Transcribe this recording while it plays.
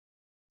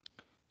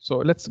So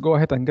let's go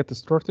ahead and get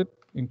started.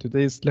 In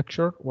today's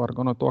lecture, we're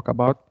going to talk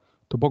about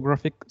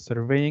topographic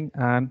surveying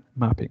and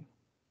mapping.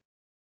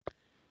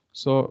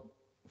 So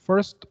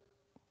first,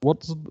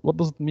 what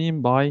does it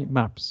mean by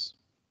maps?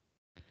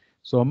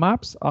 So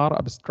maps are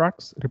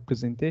abstract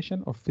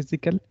representation of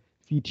physical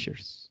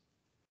features.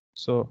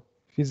 So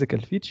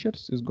physical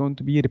features is going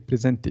to be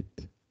represented.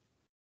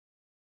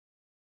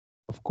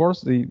 Of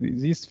course,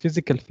 these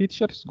physical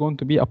features is going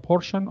to be a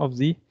portion of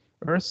the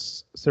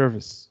Earth's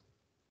surface,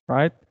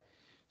 right?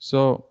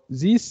 So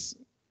these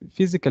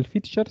physical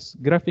features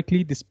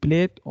graphically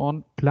displayed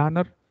on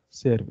planar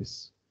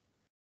surface.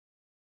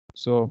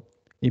 So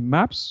in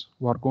maps,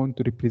 we are going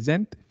to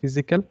represent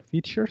physical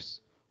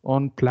features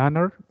on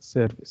planar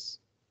surface.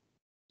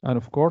 And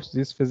of course,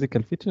 this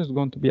physical feature is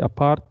going to be a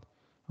part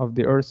of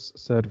the Earth's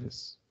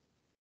surface.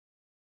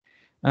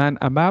 And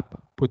a map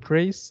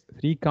portrays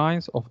three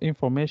kinds of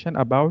information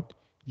about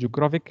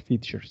geographic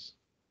features.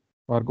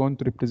 We are going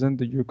to represent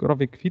the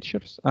geographic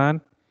features, and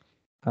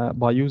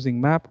by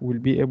using map, we'll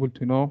be able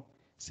to know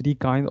three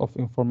kinds of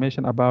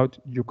information about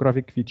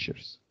geographic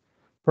features.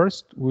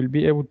 First, we'll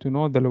be able to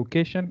know the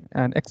location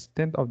and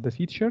extent of the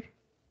feature.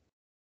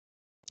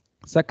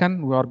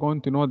 Second, we are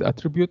going to know the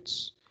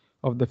attributes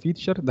of the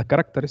feature, the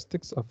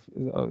characteristics of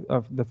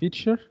the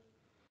feature.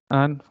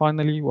 And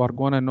finally, we are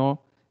going to know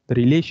the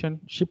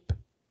relationship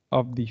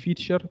of the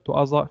feature to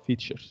other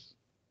features.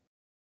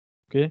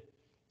 Okay,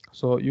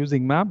 so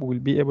using map, we'll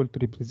be able to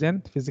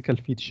represent physical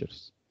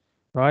features,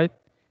 right?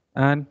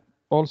 And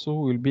also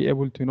we'll be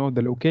able to know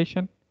the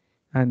location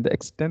and the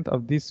extent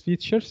of these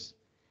features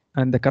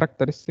and the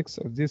characteristics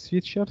of these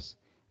features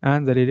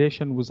and the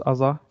relation with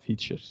other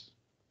features.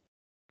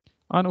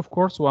 And of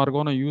course, we are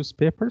going to use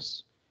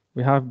papers.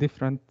 We have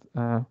different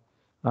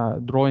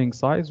drawing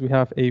size. We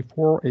have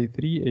A4,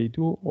 A3,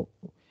 A2,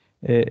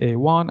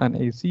 A1, and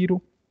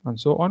A0, and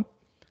so on.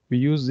 We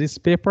use these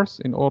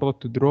papers in order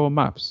to draw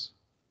maps.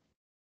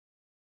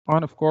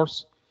 And of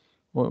course,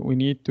 we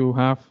need to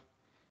have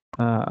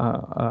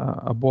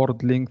a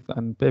board length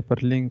and paper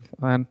length,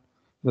 and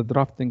the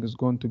drafting is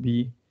going to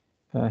be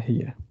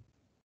here.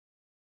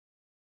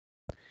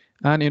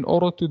 And in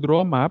order to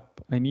draw a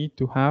map, I need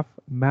to have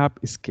map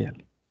scale.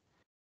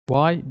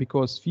 Why?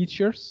 Because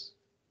features,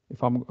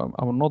 I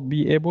will not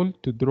be able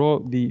to draw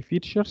the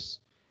features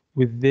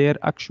with their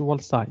actual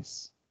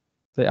size.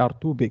 They are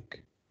too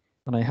big.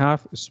 And I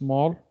have a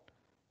small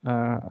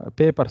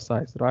paper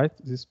size, right?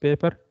 This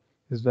paper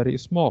is very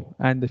small,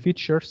 and the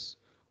features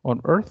on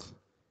Earth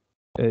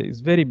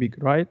is very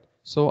big, right?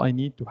 So I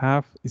need to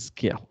have a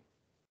scale.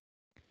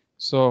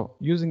 So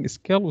using a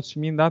scale, which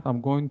means that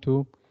I'm going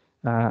to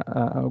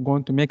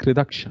make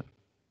reduction.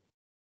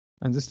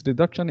 And this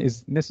reduction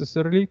is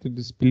necessary to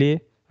display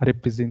a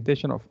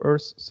representation of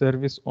Earth's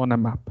surface on a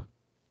map.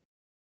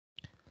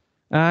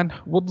 And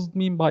what does it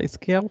mean by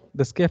scale?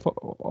 The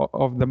scale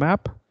of the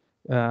map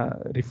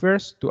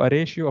refers to a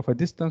ratio of a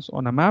distance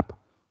on a map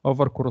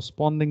over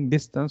corresponding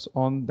distance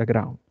on the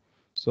ground.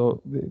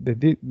 So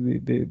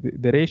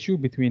the ratio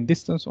between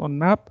distance on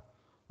map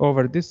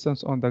over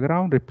distance on the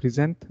ground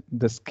represent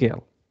the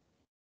scale.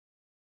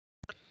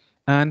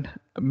 And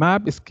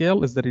map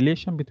scale is the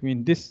relation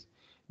between this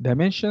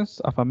dimensions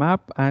of a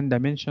map and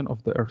dimension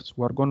of the Earth.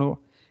 We're going to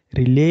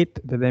relate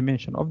the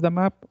dimension of the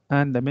map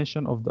and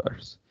dimension of the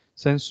Earth,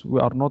 since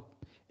we are not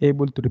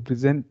able to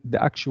represent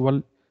the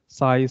actual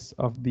size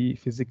of the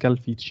physical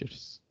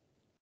features.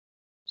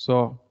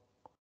 So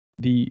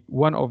the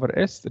 1 over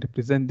S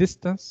represent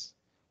distance,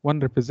 1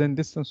 represent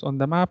distance on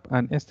the map,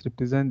 and S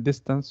represent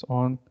distance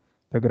on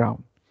the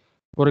ground.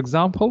 For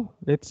example,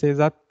 let's say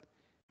that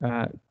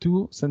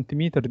 2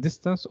 centimeter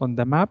distance on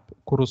the map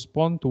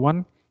correspond to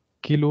 1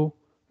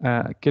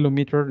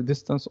 kilometer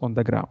distance on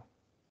the ground.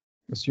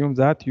 Assume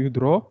that you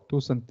draw 2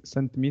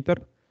 centimeter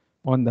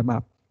on the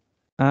map,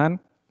 and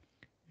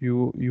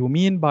you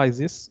mean by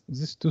this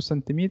 2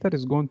 centimeter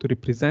is going to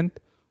represent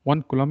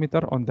 1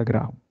 kilometer on the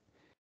ground.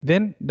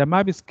 Then the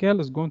map scale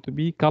is going to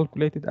be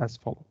calculated as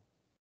follows.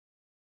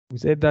 We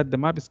said that the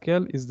map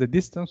scale is the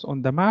distance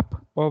on the map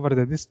over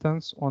the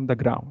distance on the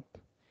ground.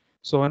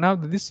 So now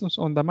the distance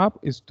on the map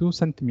is 2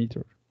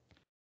 centimeter.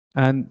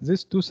 And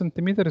this 2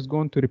 centimeter is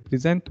going to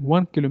represent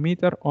 1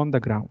 kilometer on the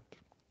ground.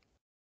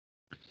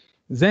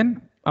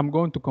 Then I'm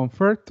going to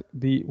convert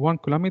the 1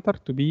 kilometer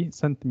to be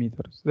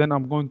centimeters. Then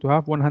I'm going to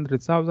have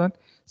 100,000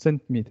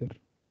 centimeter.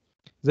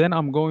 Then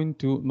I'm going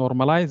to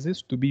normalize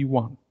this to be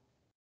 1.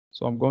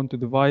 So I'm going to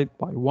divide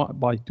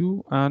by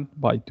 2 and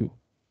by 2.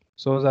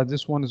 So that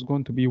this one is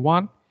going to be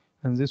 1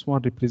 and this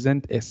one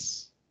represent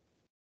S.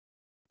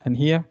 And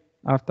here,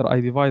 after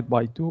I divide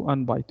by 2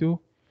 and by 2,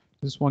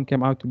 this one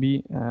came out to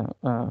be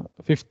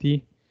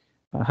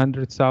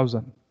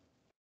 100,000.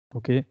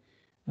 Okay,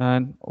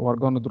 and we're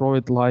going to draw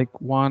it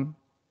like 1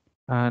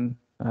 and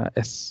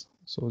S.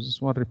 So this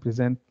one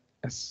represent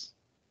S.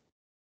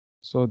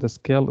 So the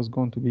scale is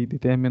going to be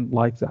determined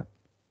like that.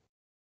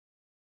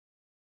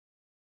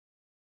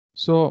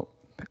 So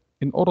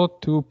in order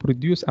to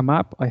produce a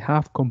map, I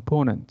have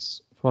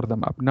components for the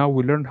map. Now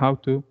we learn how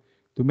to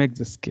make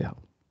the scale,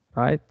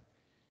 right?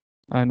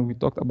 and we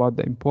talked about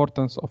the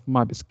importance of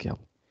map scale.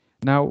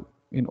 Now,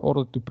 in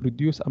order to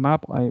produce a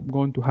map, I'm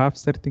going to have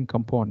certain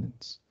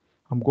components.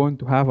 I'm going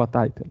to have a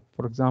title.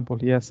 For example,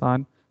 here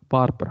San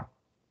Barbara,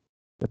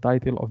 the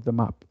title of the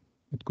map.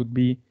 It could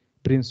be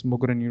Prince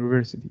Mogren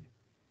University.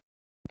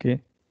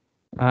 Okay,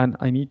 and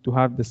I need to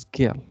have the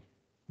scale.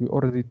 We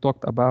already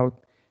talked about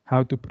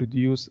how to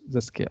produce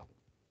the scale.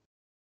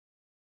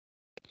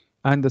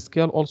 And the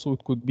scale also,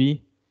 it could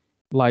be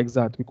like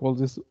that. We call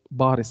this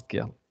bar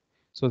scale.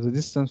 So the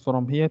distance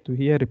from here to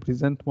here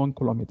represent 1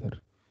 kilometer.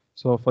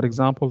 So for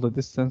example, the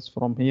distance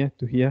from here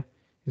to here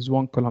is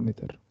 1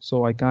 kilometer.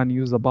 So I can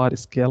use a bar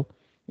scale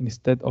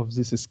instead of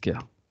this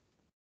scale.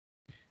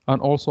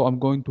 And also I'm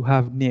going to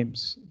have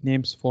names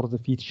for the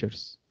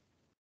features,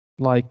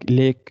 like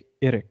Lake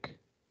Eric.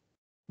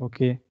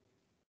 Okay.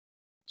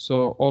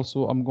 So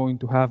also I'm going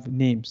to have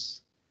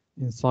names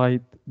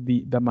inside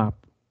the map.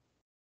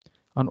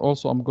 And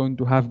also I'm going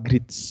to have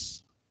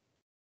grids.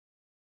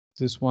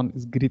 This one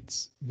is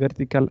grids,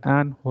 vertical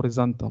and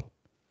horizontal.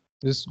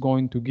 This is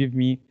going to give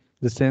me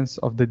the sense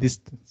of the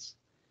distance.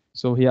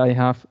 So here I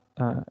have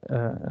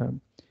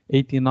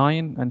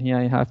 89 and here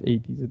I have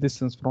 80. The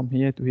distance from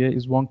here to here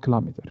is 1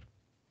 kilometer.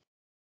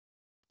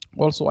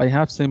 Also I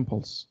have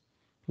symbols.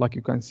 Like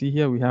you can see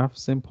here, we have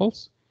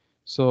symbols.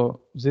 So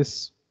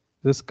this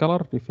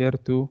color refers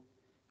to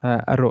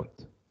a road.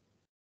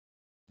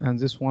 And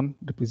this one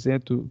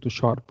represents to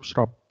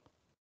shrub.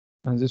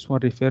 And this one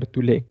refers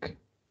to lake.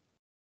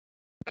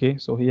 Okay,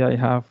 so here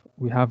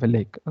we have a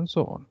lake and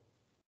so on.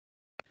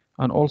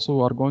 And also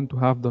we are going to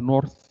have the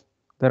north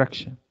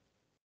direction.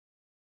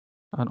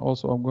 And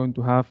also I'm going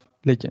to have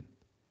legend.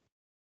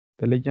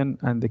 The legend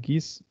and the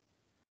keys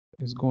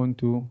is going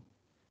to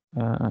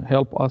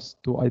help us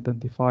to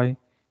identify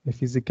the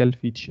physical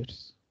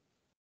features.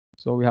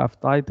 So we have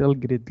title,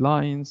 grid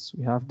lines,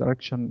 we have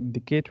direction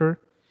indicator,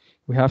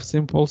 we have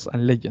symbols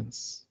and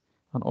legends.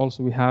 And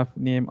also we have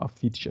name of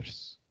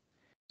features.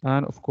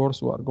 And of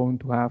course, we are going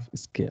to have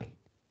scale.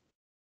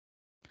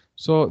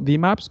 So the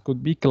maps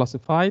could be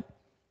classified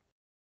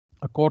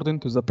according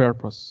to the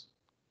purpose.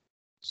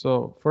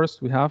 So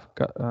first we have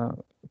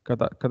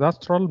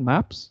cadastral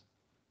maps.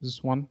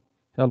 This one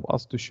helps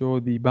us to show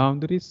the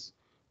boundaries,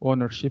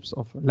 ownerships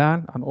of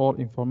land, and all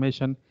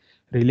information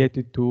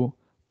related to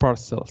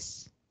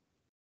parcels.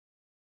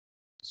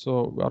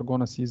 So we are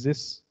going to see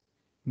this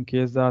in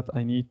case that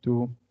I need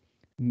to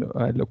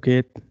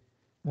locate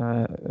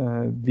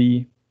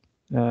the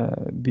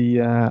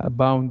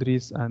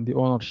boundaries and the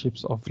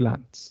ownerships of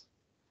lands.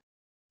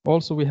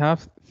 Also, we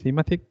have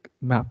thematic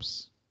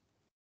maps.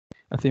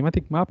 A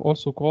thematic map,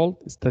 also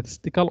called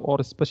statistical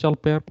or special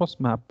purpose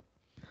map.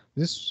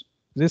 This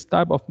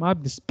type of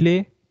map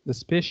display the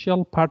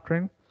spatial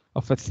pattern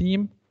of a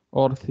theme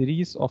or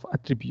series of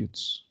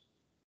attributes.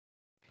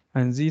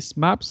 And these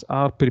maps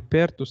are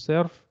prepared to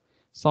serve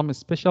some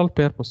special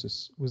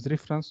purposes with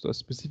reference to a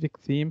specific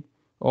theme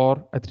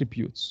or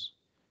attributes.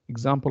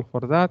 Example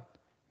for that,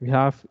 we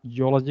have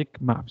geologic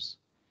maps.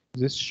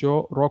 This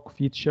show rock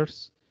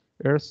features,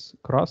 earth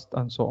crust,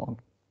 and so on.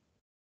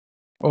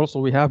 Also,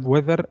 we have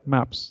weather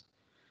maps.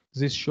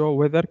 This show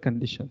weather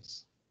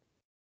conditions.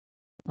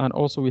 And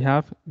also we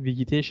have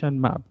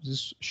vegetation map.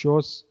 This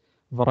shows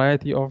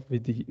variety of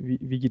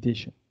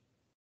vegetation.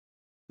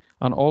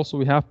 And also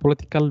we have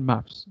political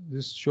maps.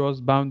 This shows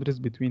boundaries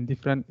between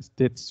different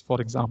states, for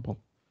example.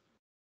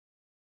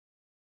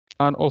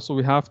 And also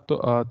we have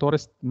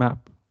tourist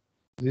map.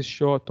 This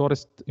shows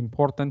tourist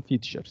important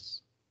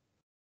features.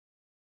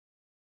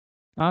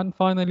 And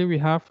finally, we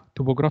have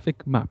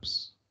topographic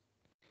maps.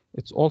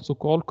 It's also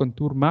called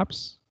contour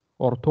maps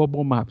or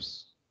topo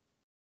maps.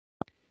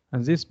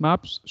 And these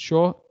maps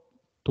show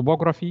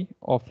topography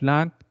of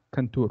land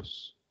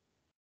contours.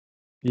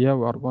 Here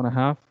we are going to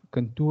have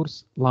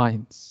contours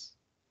lines.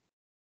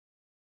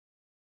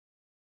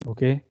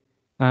 Okay,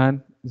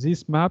 and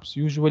these maps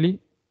usually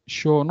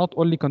show not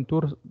only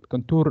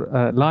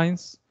contour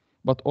lines,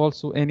 but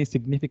also any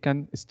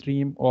significant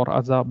stream or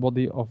other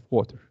body of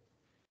water.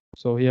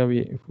 So here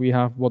if we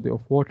have body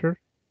of water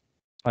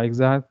like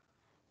that,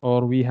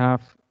 or we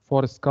have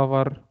forest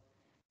cover,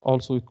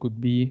 also it could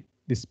be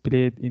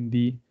displayed in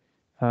the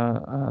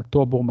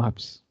topo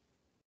maps.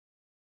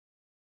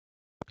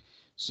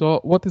 So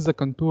what is the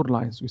contour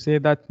lines? We say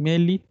that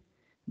mainly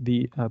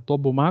the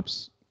topo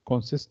maps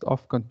consist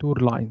of contour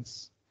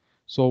lines.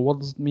 So what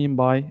does it mean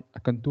by a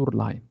contour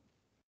line?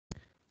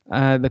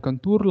 The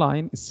contour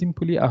line is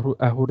simply a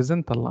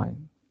horizontal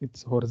line.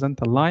 It's a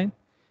horizontal line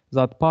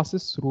that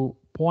passes through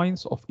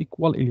points of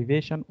equal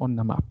elevation on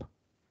the map.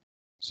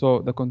 So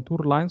the contour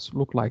lines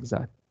look like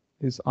that.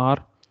 These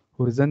are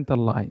horizontal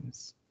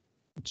lines,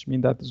 which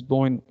means that is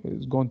going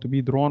to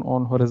be drawn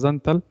on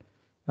horizontal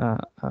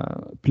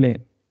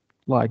plane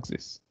like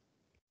this.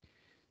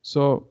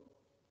 So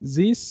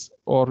this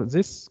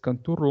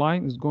contour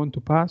line is going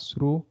to pass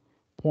through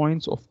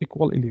points of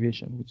equal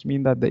elevation, which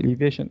means that the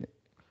elevation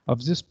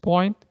of this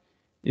point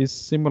is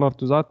similar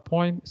to that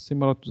point,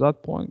 similar to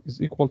that point,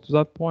 is equal to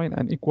that point,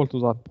 and equal to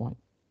that point.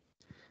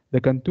 The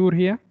contour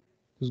here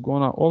is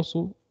going to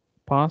also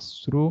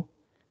pass through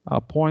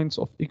points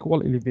of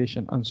equal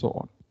elevation, and so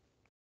on.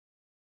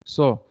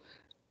 So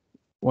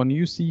when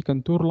you see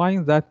contour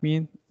line, that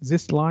means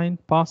this line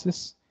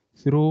passes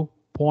through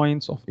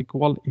points of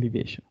equal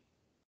elevation.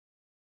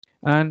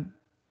 And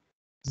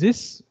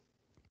these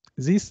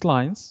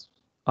lines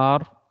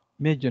are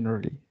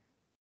imaginary,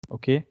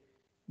 okay?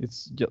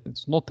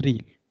 It's not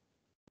real.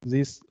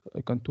 These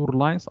contour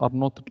lines are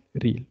not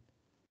real,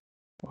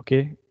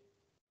 okay?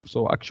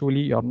 So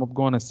actually you are not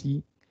gonna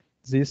see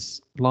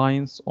these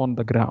lines on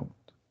the ground.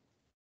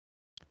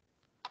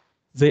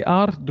 They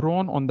are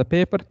drawn on the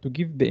paper to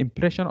give the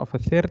impression of a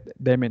third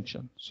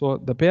dimension. So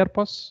the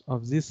purpose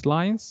of these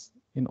lines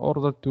in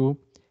order to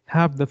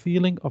have the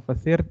feeling of a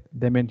third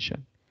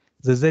dimension,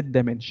 the Z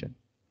dimension,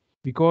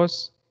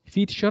 because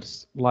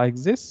features like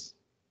this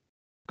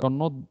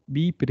cannot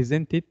be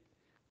presented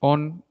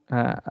on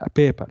a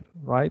paper,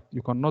 right?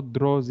 You cannot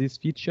draw these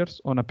features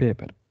on a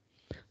paper.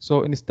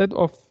 So instead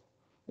of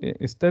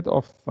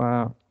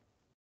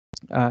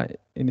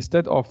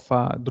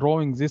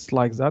drawing this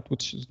like that,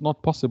 which is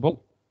not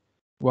possible,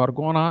 we are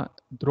gonna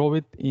draw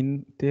it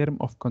in term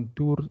of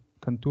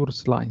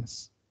contours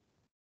lines.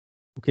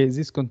 Okay,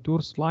 these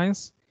contours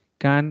lines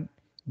can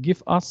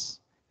give us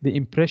the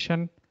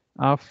impression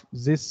of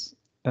this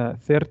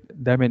third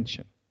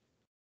dimension.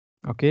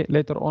 Okay,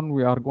 later on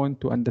we are going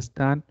to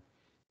understand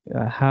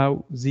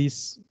how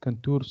these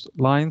contours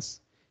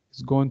lines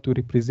is going to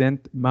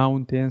represent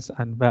mountains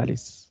and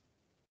valleys.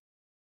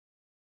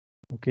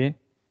 Okay,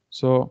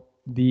 so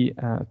the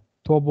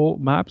topo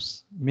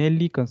maps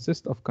mainly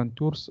consist of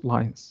contours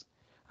lines,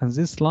 and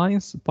these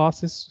lines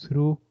passes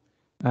through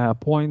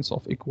points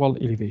of equal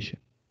elevation.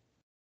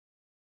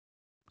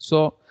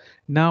 So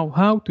now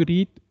how to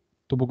read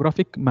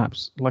topographic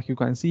maps? Like you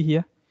can see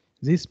here,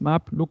 this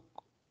map look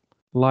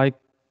like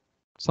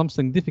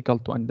something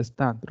difficult to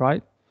understand,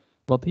 right?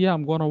 But here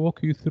I'm going to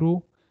walk you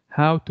through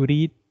how to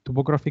read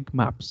topographic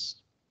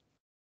maps.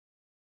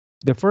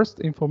 The first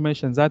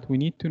information that we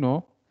need to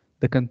know,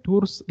 the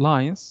contours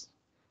lines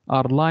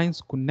are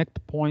lines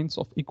connect points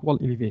of equal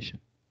elevation.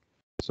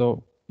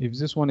 So if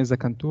this one is a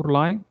contour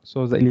line,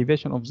 so the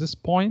elevation of this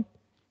point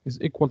is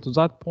equal to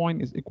that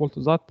point, is equal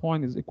to that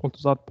point, is equal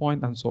to that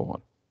point, and so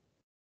on.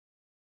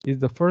 Is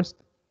the first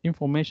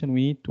information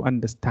we need to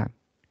understand.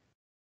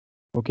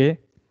 Okay,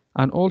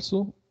 and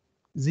also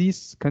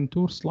these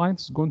contours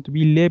lines is going to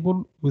be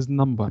labeled with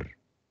number.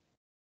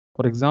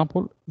 For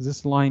example,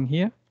 this line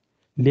here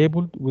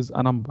labeled with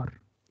a number.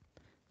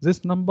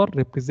 This number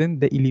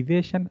represents the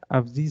elevation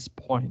of these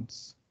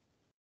points.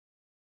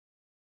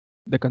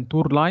 The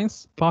contour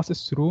lines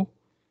passes through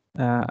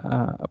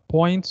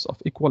points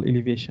of equal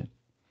elevation,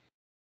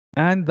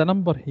 and the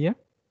number here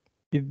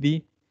is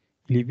the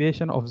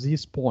elevation of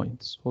these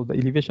points. So the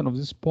elevation of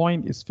this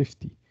point is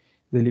 50.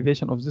 The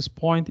elevation of this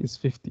point is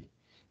 50.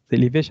 The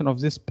elevation of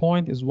this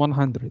point is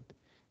 100.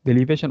 The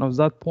elevation of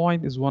that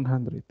point is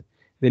 100.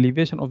 The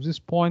elevation of this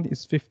point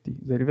is 50.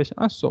 The elevation,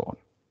 and so on.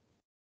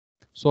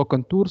 So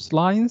contours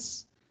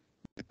lines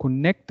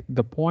connect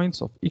the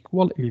points of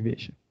equal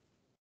elevation,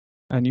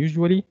 and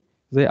usually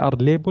they are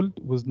labeled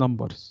with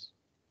numbers.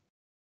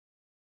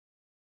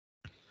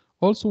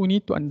 Also, we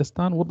need to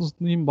understand what is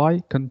meant by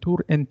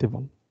contour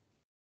interval.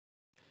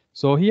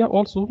 So here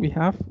also we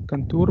have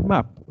contour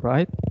map,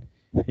 right?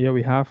 Here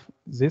we have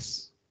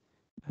this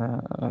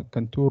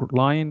contour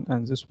line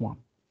and this one.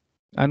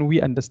 And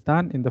we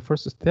understand in the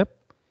first step,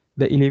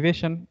 the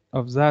elevation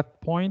of that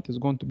point is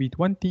going to be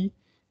 20.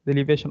 The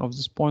elevation of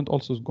this point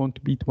also is going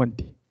to be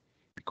 20,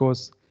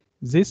 because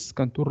this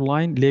contour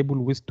line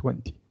labeled with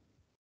 20.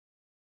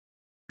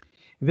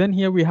 Then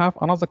here we have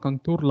another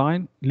contour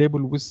line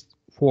labeled with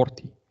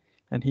 40,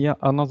 and here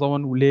another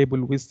one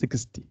labeled with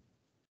 60.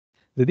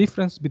 The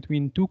difference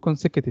between two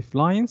consecutive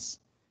lines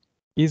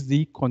is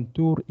the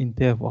contour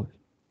interval.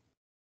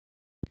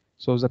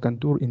 So the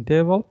contour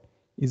interval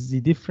is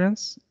the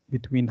difference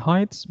between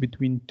heights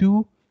between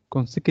two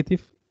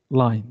consecutive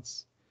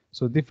lines.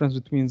 So difference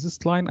between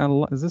this line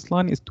and this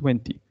line is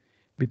 20.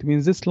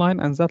 Between this line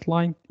and that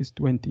line is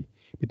 20.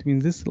 Between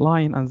this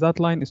line and that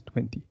line is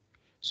 20.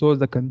 So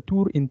the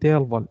contour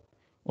interval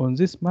on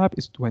this map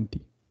is 20.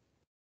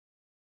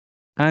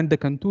 And the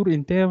contour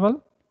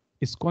interval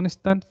is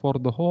constant for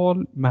the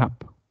whole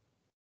map.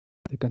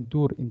 The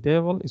contour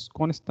interval is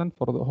constant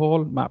for the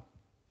whole map.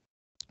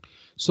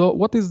 So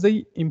what is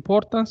the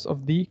importance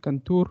of the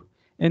contour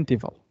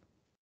interval?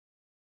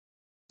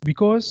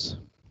 Because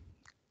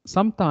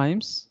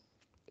sometimes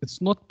it's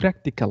not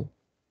practical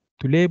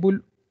to label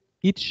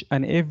each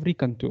and every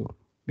contour,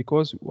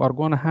 because we are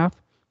going to have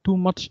too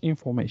much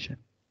information.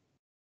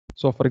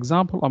 So for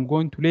example, I'm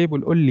going to label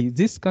only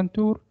this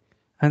contour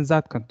and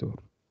that contour.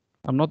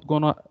 I'm not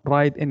going to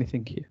write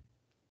anything here.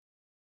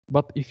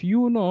 But if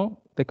you know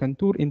the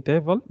contour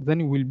interval,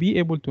 then you will be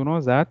able to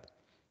know that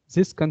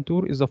this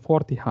contour is a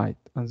 40 height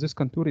and this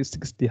contour is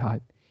 60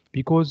 height,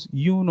 because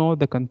you know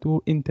the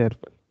contour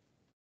interval.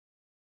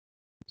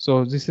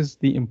 So this is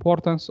the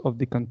importance of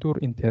the contour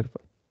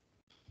interval.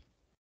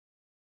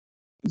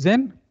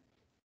 Then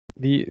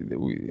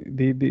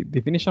the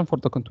definition for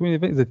the contour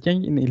elevation is a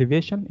change in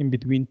elevation in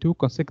between two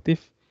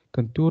consecutive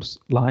contours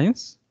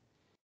lines,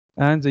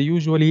 and they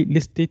usually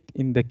listed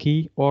in the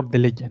key or the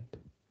legend.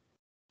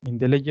 In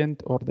the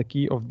legend or the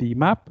key of the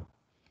map.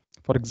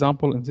 For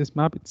example, in this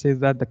map, it says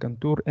that the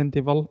contour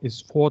interval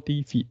is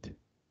 40 feet.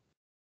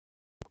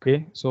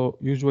 Okay, so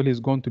usually it's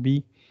going to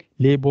be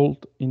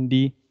labeled in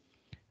the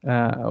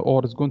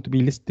or it's going to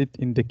be listed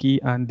in the key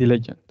and the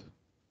legend.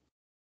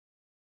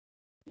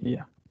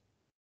 Yeah.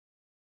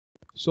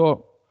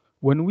 So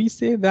when we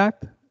say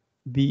that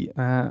the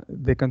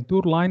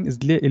contour line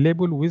is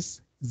labeled with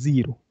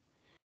 0,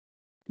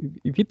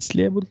 if it's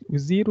labeled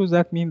with 0,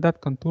 that means that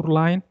contour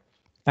line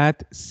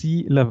at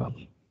sea level.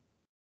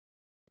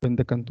 When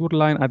the contour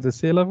line at the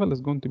sea level is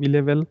going to be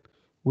level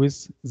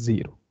with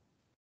 0.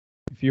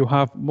 If you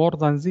have more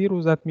than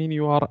 0, that means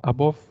you are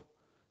above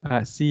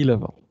sea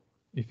level.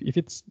 If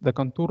it's the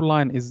contour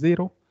line is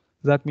 0,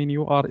 that means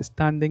you are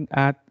standing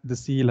at the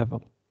sea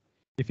level.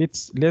 If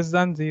it's less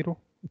than 0,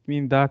 it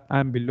means that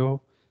I'm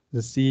below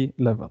the sea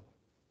level.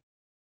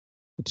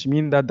 Which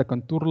means that the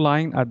contour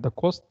line at the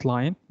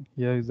coastline,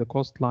 here is the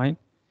coastline,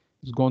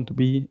 is going to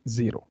be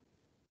 0.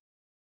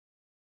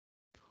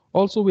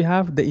 Also, we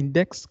have the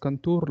index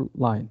contour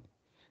line.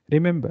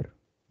 Remember,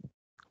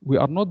 we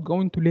are not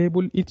going to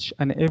label each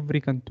and every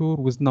contour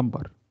with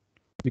number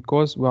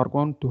because we are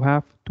going to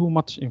have too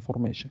much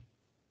information.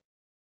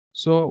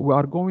 So we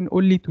are going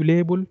only to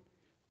label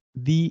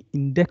the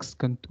index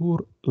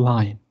contour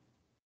line.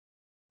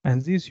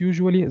 And these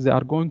usually they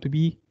are going to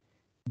be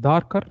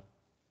darker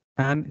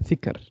and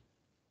thicker.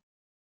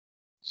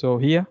 So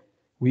here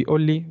we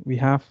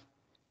have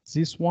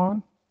this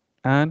one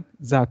and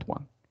that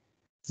one.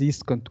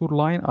 These contour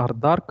lines are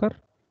darker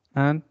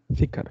and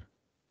thicker.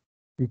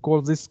 We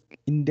call this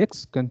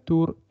index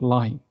contour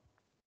line.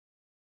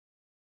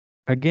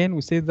 Again,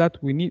 we say that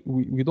we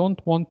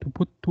don't want to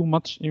put too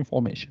much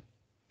information.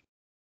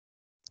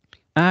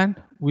 And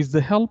with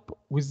the help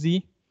with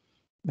the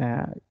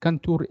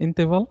contour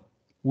interval,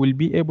 we'll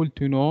be able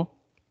to know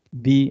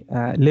the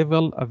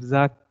level of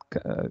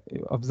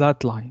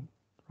that line,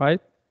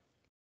 right?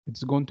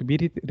 It's going to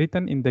be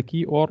written in the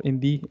key or in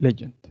the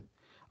legend.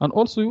 And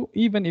also,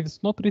 even if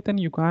it's not written,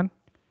 you can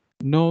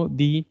know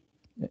the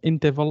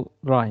interval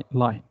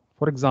line.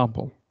 For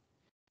example,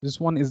 this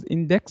one is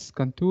index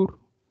contour,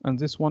 and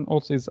this one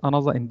also is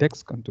another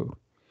index contour.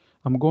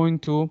 I'm going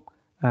to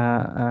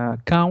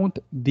count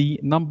the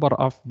number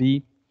of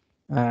the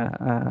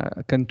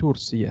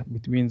contours here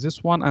between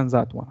this one and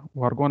that one.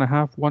 We're going to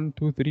have 1,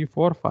 2, 3,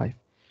 4, 5.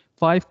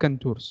 5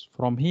 contours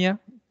from here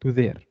to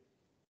there.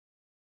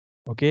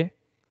 Okay.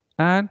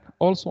 And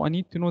also I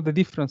need to know the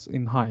difference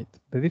in height.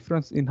 The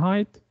difference in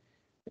height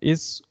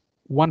is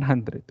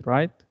 100,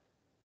 right?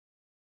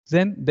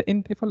 Then the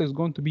interval is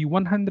going to be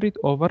 100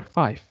 over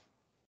 5,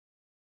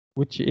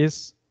 which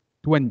is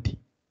 20.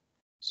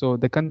 So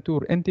the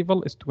contour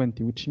interval is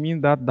 20, which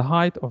means that the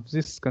height of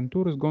this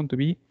contour is going to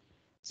be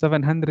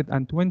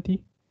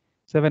 720,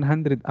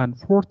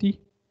 740,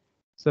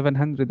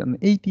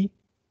 780,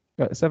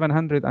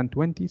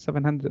 720,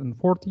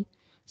 740,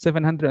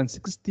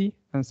 760,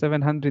 and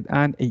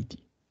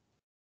 780.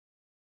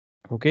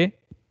 Okay,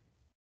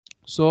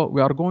 so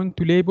we are going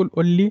to label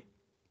only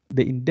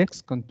the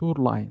index contour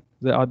line.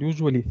 They are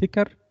usually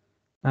thicker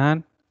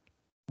and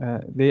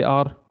they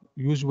are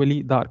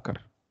usually darker.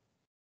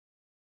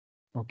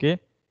 Okay,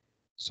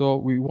 so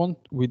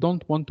we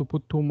don't want to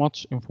put too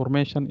much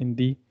information in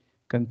the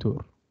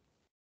contour.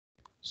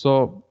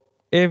 So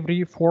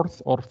every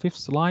 4th or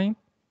 5th line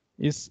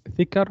is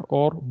thicker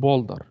or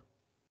bolder.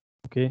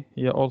 Okay,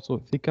 here also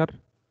thicker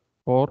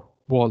or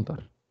bolder.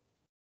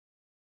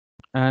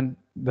 And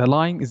the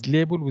line is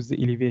labeled with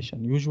the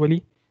elevation.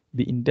 Usually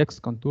the index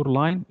contour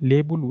line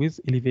labeled with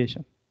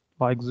elevation,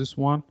 like this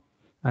one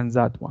and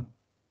that one.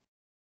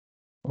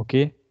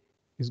 Okay,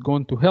 it's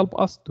going to help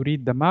us to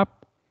read the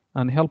map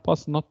and help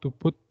us not to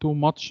put too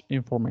much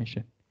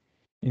information.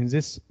 In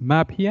this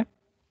map here,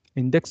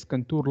 index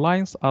contour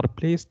lines are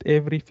placed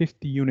every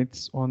 50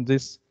 units on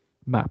this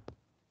map.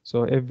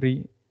 So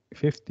every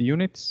 50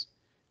 units,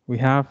 we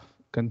have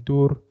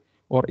contour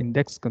or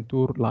index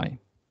contour line.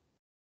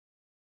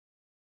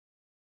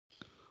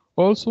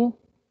 Also,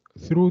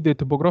 through the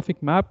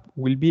topographic map,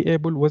 we'll be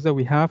able whether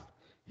we have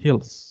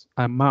hills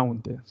and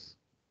mountains.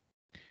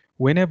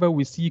 Whenever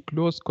we see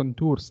close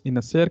contours in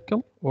a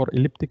circle or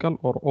elliptical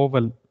or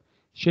oval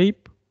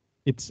shape,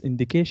 it's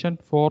indication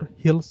for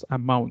hills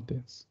and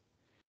mountains.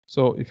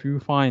 So if you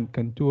find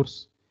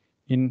contours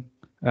in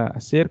a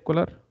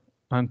circular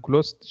and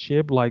closed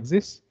shape like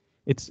this,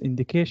 it's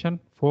indication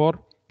for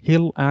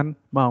hill and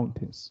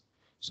mountains.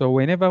 So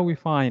whenever we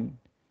find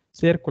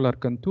circular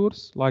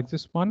contours like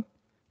this one,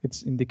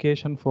 it's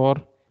indication for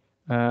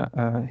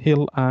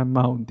hill and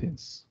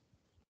mountains.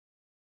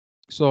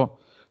 So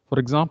for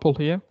example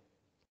here,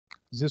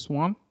 this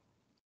one,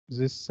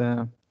 this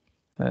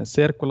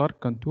circular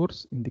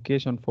contours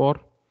indication for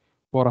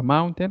a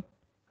mountain,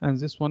 and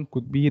this one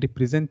could be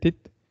represented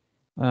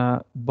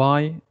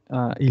by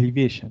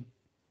elevation.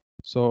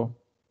 So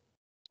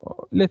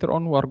Later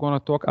on, we are going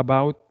to talk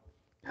about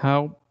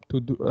how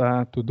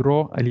to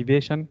draw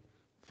elevation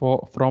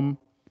from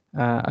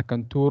a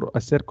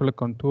circular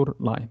contour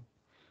line.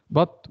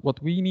 But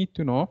what we need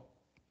to know,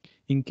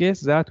 in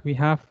case that we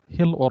have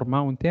hill or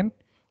mountain,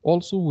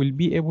 also we'll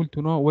be able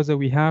to know whether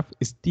we have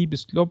a steep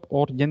slope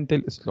or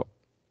gentle slope.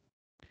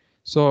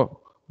 So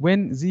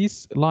when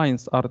these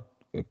lines are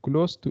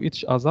close to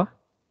each other,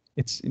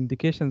 it's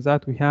indication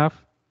that we have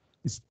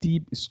a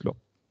steep slope.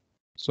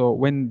 So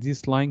when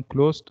this line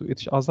close to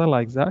each other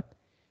like that,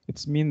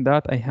 it's mean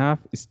that I have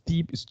a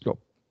steep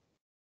slope.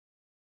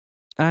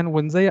 And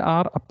when they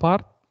are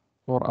apart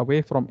or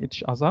away from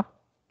each other,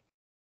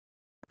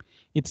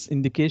 it's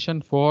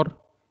indication for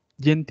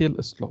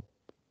gentle slope.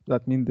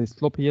 That means the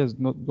slope here is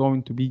not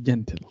going to be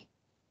gentle.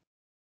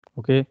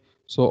 Okay,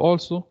 so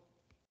also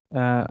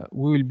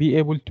we will be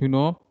able to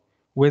know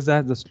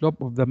whether the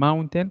slope of the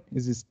mountain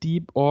is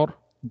steep or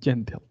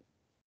gentle.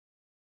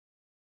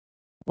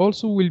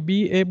 Also, we'll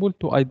be able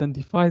to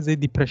identify the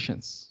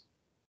depressions.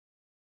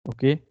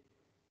 Okay,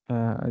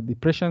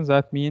 depressions,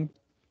 that mean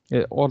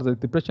or the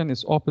depression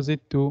is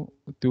opposite to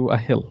a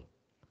hill.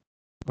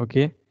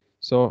 Okay,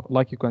 so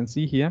like you can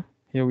see here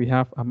we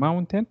have a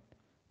mountain,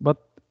 but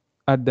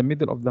at the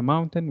middle of the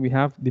mountain we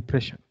have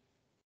depression.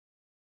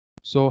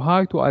 So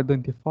how to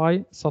identify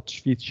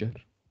such feature?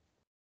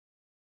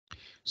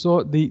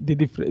 So the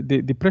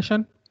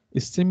depression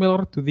is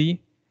similar to the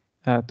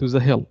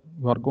hill.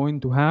 We are going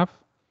to have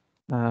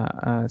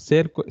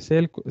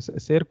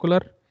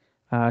circular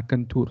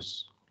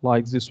contours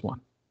like this one,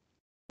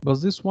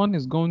 but this one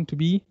is going to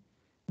be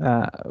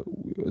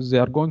they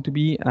are going to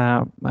be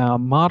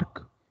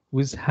marked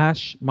with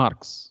hash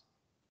marks.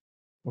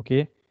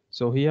 Okay,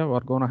 so here we're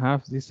going to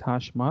have this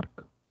hash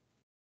mark.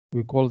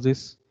 We call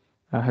this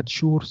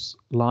Hatchur's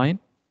line.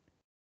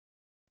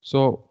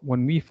 So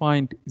when we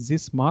find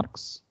these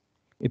marks,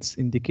 it's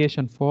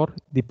indication for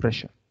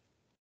depression.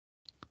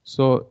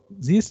 So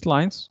these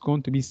lines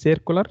going to be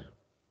circular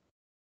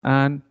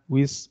and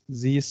with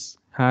these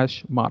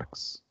hash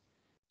marks.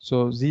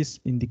 So this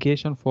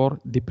indication for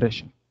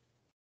depression.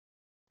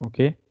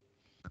 Okay,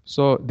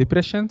 so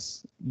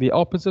depressions, the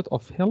opposite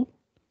of hill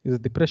is a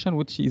depression,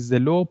 which is the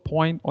low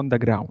point on the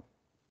ground,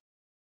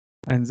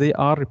 and they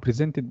are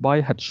represented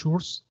by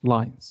Hatchur's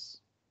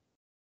lines.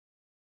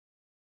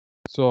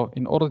 So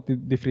in order to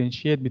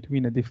differentiate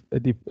between a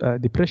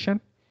depression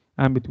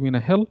and between a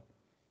hill,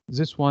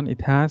 this one,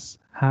 it has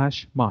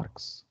hash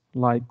marks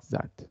like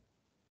that.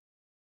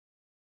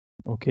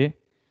 Okay,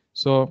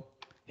 so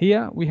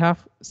here we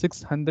have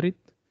 600,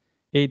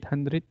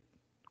 800,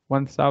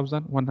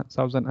 1000,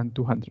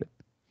 1200.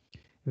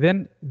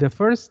 Then the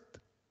first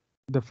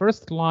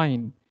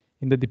line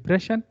in the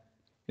depression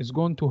is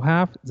going to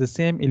have the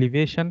same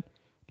elevation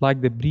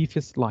like the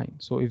previous line.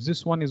 So if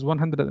this one is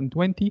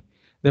 120,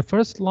 the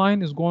first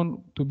line is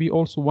going to be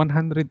also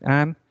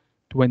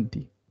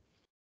 120.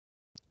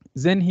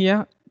 Then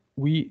here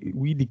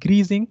we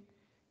decreasing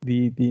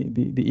the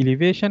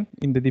elevation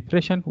in the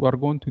depression. We are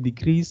going to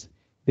decrease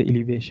the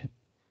elevation.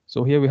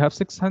 So here we have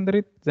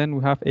 600, then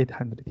we have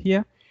 800.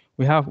 Here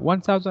we have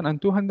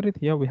 1200,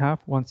 here we have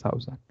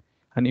 1000.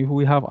 And if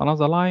we have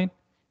another line,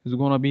 it's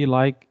going to be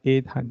like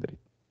 800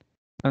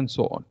 and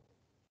so on.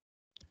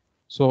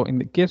 So in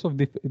the case of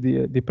the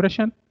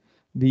depression,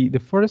 the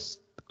first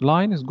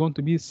line is going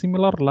to be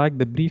similar like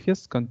the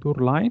previous contour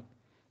line,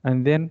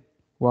 and then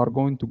we are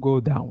going to go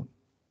down.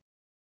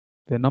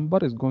 The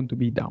number is going to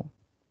be down.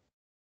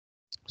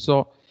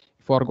 So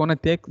if we are going to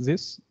take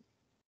this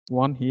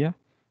one here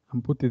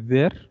and put it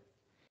there,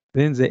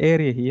 then the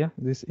area here,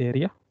 this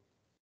area,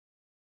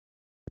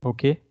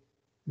 okay,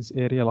 this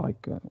area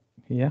like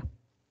here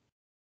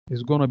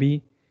is going to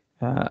be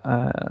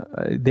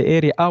the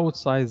area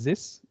outside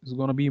this is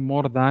going to be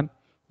more than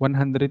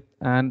 100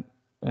 and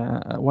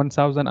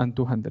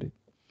 1200.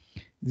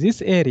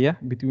 This area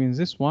between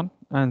this one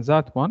and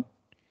that one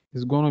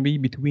is going to be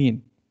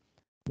between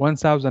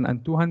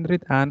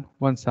 1200 and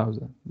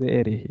 1000, the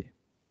area here,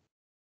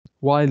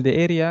 while the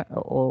area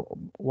or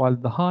while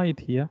the height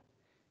here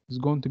is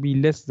going to be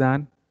less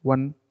than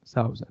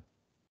 1000.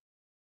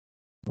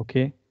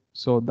 Okay,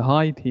 so the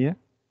height here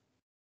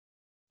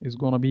is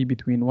going to be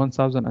between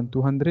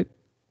 1200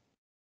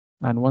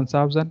 and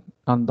 1000,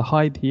 and the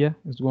height here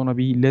is going to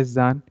be less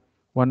than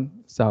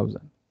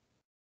 1000.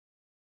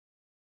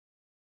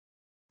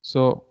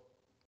 So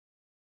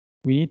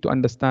we need to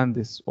understand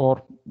this,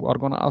 or we are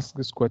going to ask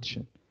this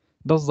question: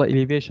 does the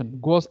elevation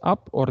goes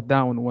up or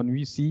down when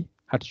we see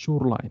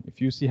Hatchur line?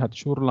 If you see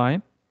Hatchur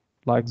line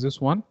like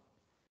this one,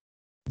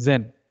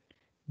 then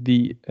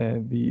the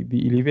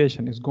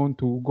elevation is going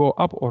to go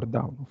up or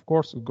down. Of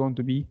course, it's going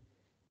to be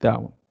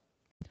down.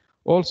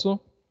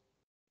 Also,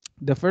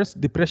 the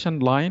first depression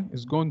line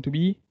is going to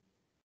be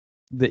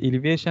the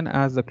elevation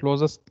as the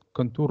closest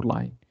contour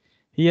line.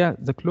 Here,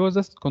 the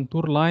closest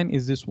contour line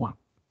is this one.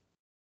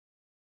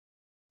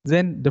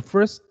 Then the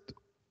first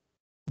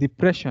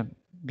depression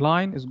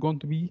line is going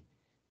to be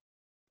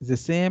the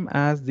same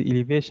as the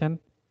elevation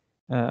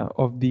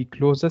of the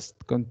closest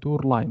contour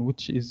line,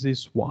 which is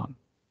this one.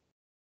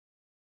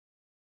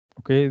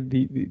 Okay,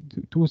 the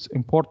two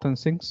important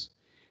things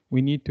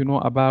we need to know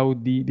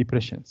about the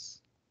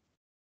depressions.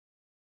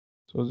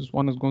 So this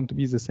one is going to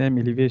be the same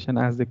elevation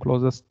as the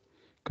closest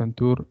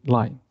contour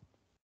line.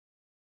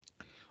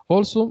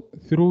 Also,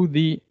 through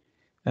the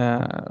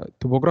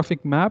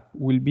topographic map,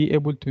 we'll be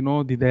able to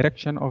know the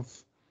direction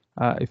of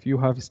if you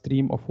have a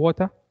stream of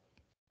water,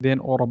 then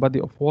or a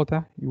body of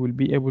water, you will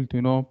be able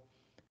to know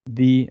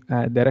the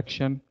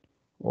direction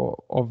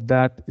of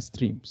that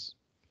streams.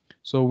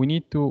 So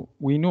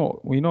we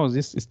know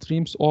these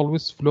streams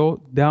always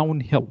flow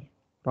downhill,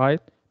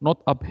 right?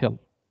 Not uphill,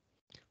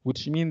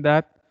 which means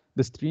that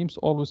the streams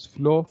always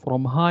flow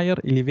from higher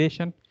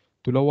elevation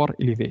to lower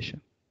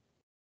elevation.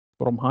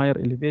 From higher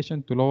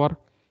elevation to lower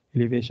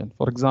elevation.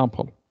 For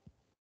example,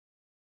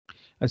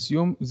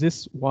 assume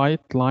this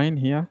white line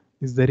here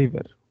is the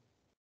river,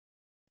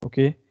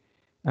 okay?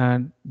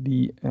 And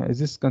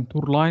this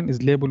contour line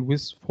is labeled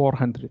with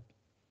 400.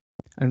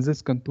 And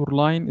this contour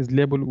line is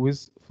labeled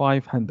with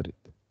 500.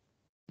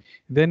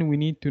 Then we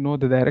need to know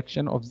the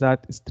direction of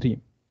that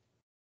stream.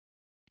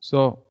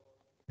 So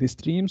the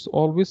streams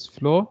always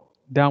flow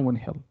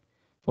downhill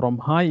from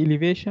high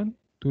elevation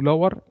to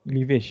lower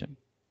elevation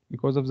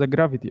because of the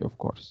gravity, of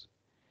course.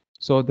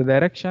 So the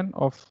direction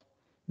of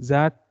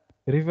that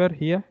river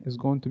here is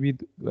going to be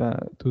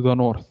to the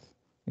north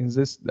in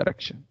this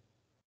direction.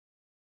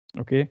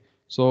 Okay,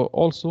 so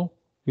also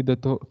with the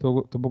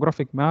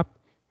topographic map,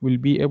 we'll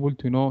be able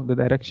to know the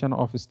direction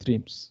of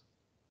streams.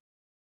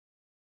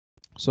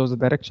 So the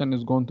direction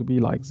is going to be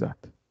like that,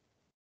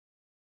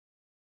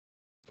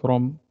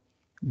 from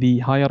the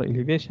higher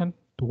elevation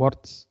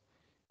towards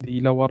the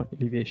lower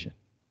elevation.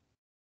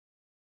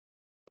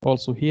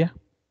 Also here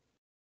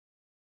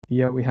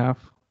we have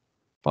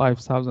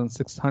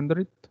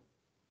 5,600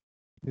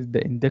 is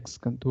the index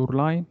contour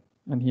line,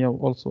 and here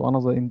also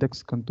another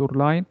index contour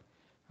line,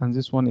 and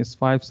this one is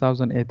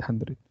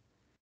 5,800.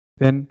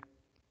 Then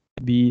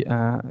the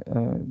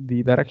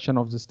direction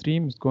of the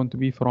stream is going to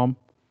be from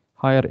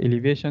higher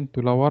elevation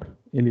to lower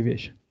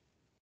elevation.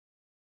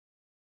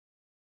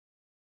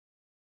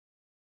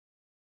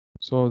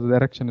 So the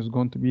direction is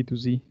going to be to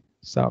the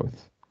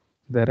south,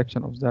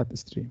 direction of that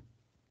stream.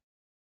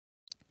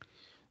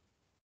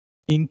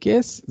 In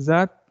case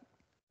that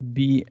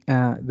the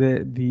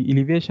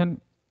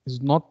elevation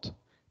is not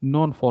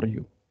known for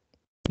you,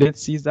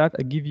 let's see that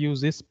I give you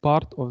this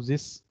part of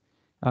this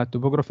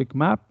topographic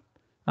map,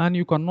 and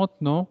you cannot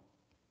know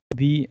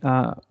the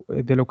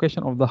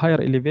location of the higher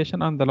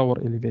elevation and the lower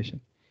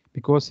elevation,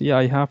 because here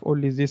I have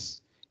only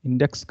this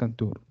index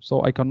contour,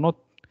 so I cannot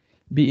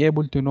be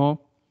able to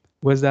know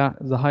whether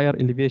the higher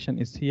elevation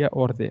is here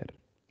or there.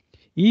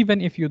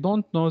 Even if you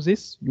don't know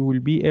this, you will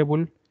be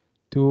able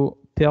to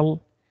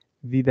tell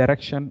the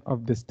direction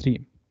of the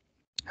stream.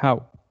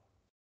 How?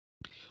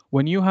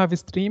 When you have a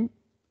stream,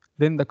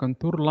 then the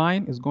contour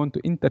line is going to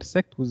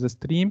intersect with the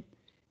stream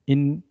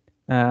in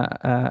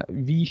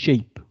V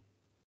shape.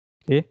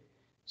 Okay,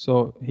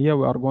 so here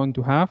we are going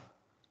to have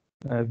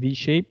V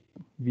shape,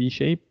 V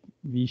shape,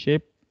 V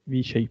shape,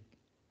 V shape,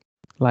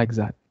 like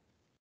that.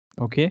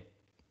 Okay,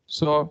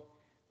 so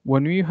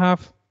when we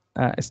have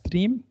a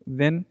stream,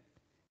 then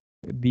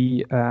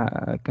the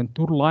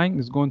contour line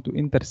is going to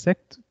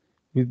intersect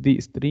with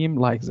the stream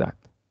like that.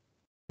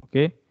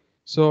 Okay,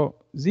 so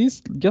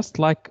this just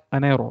like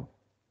an arrow,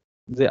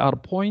 they are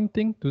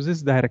pointing to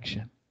this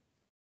direction,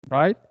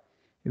 right?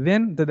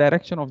 Then the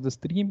direction of the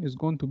stream is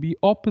going to be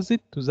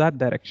opposite to that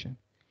direction.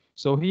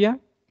 So here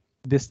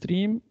the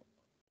stream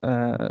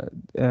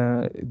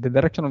the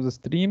direction of the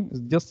stream is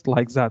just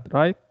like that,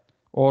 right?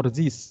 Or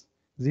this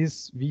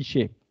V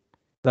shape,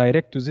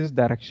 direct to this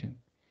direction.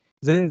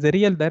 Then the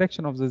real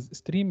direction of the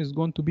stream is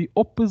going to be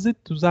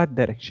opposite to that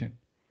direction,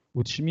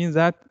 which means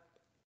that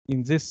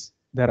in this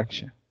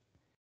direction.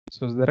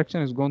 So the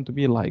direction is going to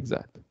be like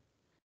that,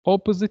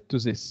 opposite to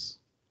this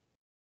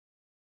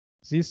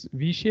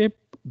V shape,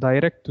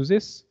 direct to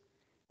this,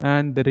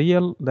 and the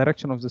real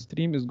direction of the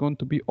stream is going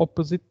to be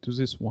opposite to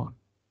this one.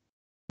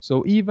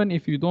 So even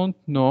if you don't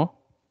know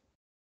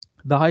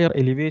the higher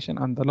elevation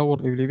and the lower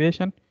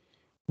elevation,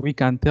 we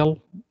can tell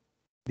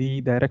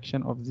the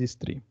direction of this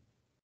stream.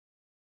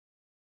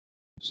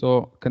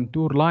 So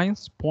contour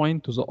lines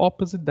point to the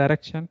opposite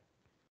direction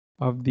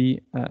of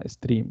the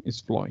stream is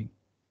flowing.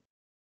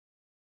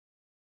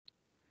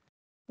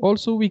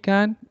 Also, we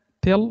can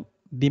tell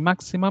the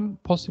maximum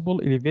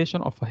possible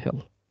elevation of a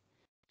hill.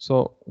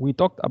 So we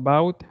talked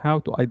about how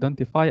to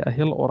identify a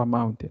hill or a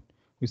mountain.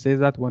 We say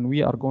that when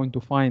we are going to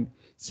find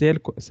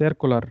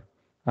circular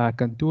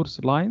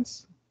contours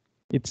lines,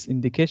 it's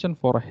indication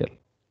for a hill.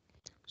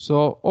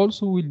 So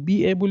also we'll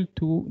be able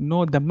to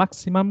know the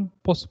maximum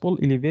possible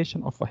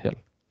elevation of a hill.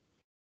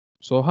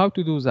 So how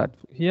to do that?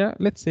 Here,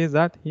 let's say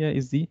that here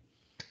is the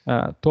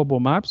topo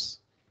maps,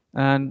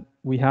 and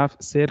we have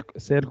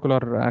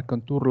circular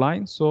contour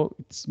line. So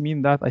it's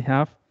mean that I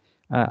have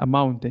a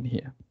mountain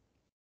here.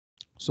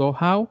 So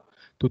how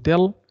to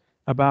tell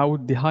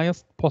about the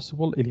highest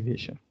possible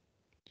elevation?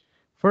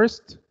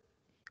 First,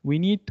 we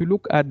need to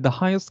look at the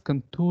highest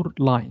contour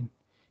line.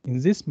 In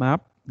this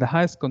map, the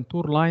highest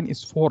contour line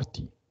is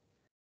 40,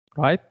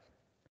 right?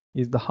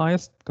 Is the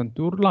highest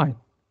contour line.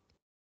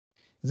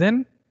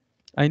 Then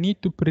I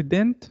need to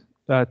pretend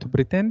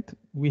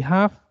we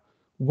have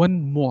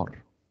one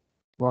more.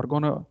 We are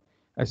gonna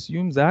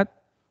assume that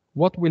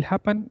what will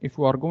happen if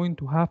we are going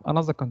to have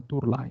another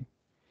contour line.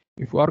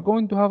 If we are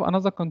going to have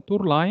another contour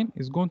line,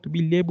 is going to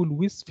be labeled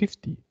with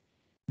 50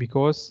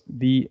 because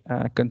the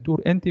contour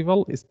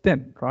interval is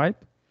 10, right?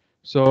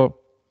 So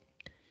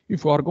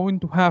if we are going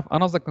to have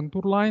another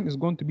contour line, is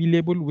going to be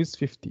labeled with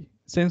 50.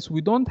 Since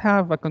we don't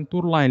have a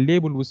contour line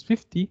labeled with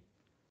 50,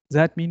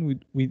 that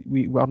means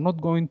we are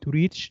not going to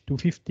reach to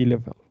 50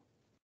 level,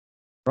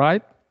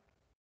 right?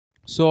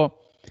 So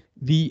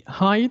the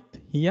height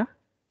here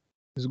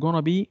is going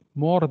to be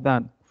more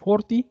than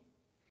 40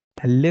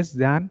 and less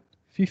than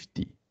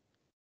 50.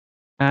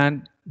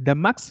 And the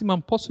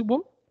maximum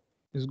possible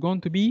is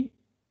going to be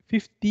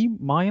 50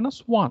 minus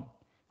 1.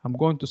 I'm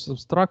going to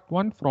subtract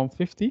 1 from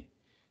 50.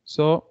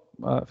 So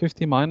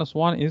 50 minus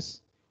 1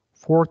 is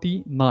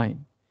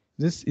 49.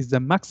 This is the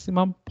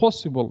maximum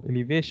possible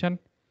elevation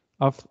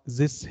of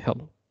this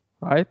hill,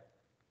 right?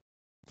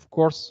 Of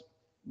course,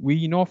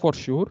 we know for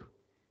sure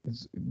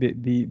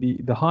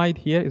the height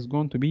here is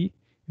going to be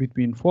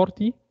between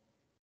 40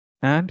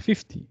 and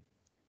 50.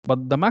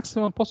 But the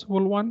maximum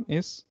possible one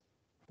is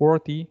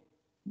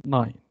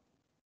 49.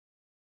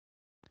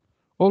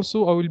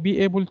 Also, I will be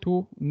able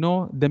to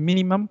know the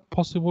minimum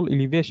possible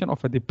elevation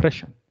of a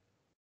depression.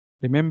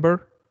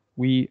 Remember,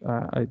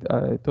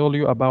 I told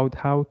you about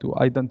how to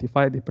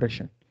identify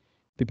depression.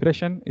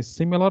 Depression is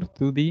similar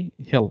to the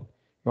hill.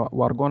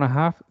 We are going to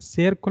have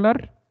circular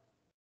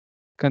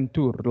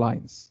contour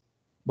lines,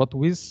 but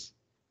with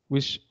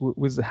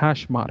the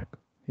hash mark.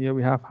 Here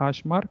we have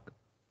hash mark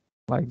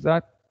like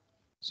that.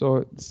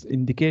 So it's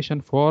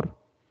indication for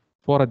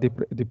a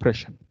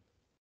depression.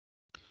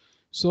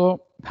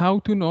 So how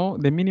to know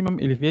the minimum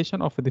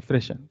elevation of a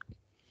depression?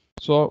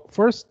 So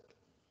first,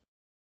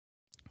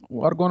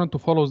 we are going to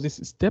follow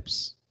these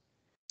steps.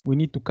 We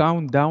need to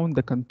count down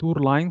the contour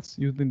lines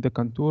using the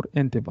contour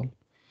interval.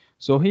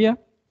 So here,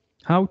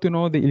 how to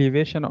know the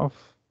elevation of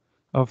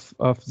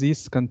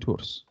these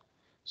contours?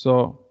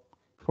 So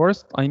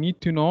first, I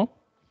need to know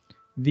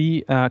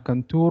the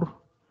contour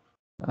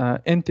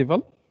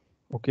interval.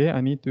 Okay, I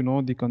need to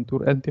know the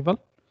contour interval.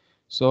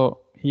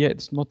 So here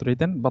it's not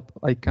written, but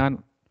I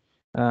can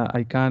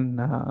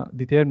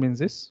determine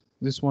this.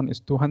 This one is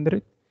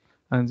 200,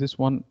 and this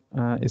one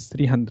is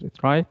 300,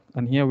 right?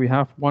 And here we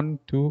have 1,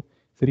 2,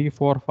 3,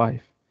 4,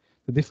 5.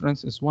 The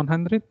difference is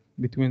 100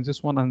 between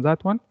this one and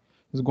that one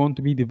is going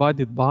to be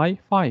divided by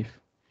 5,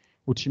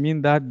 which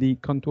means that the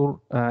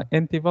contour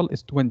interval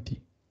is 20.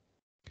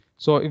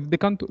 So if the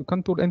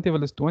contour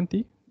interval is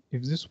 20,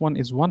 if this one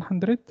is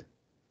 100,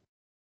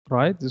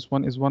 right? This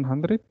one is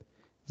 100.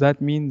 That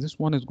means this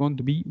one is going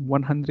to be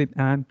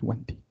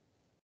 120,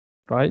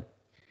 right?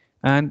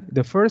 And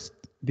the first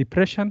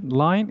depression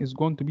line is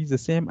going to be the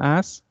same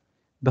as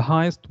the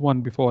highest one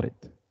before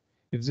it.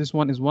 If this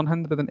one is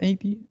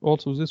 180,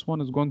 also this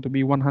one is going to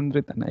be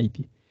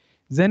 180.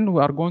 Then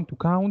we are going to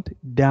count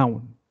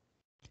down.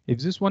 If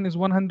this one is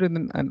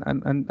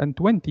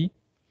 120,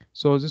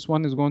 so this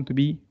one is going to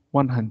be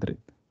 100,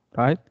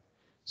 right?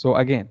 So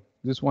again,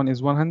 this one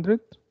is 100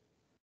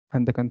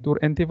 and the contour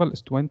interval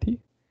is 20.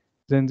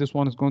 Then this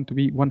one is going to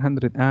be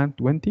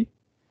 120.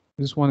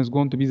 This one is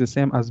going to be the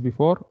same as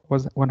before,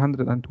 was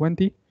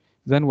 120.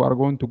 Then we are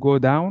going to go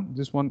down.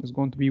 This one is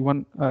going to be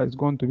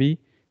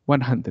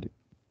 100.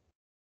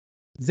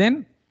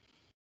 Then,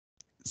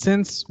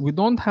 since we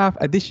don't have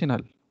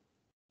additional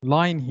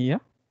line here,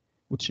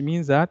 which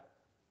means that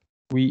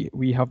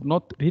we have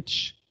not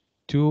reached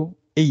to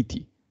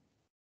 80,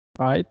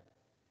 right?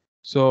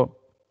 So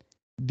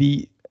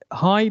the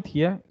height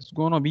here is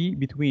going to be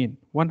between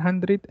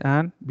 100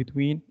 and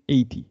between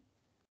 80,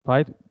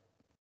 right?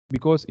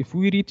 Because if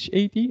we reach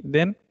 80,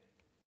 then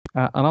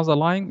another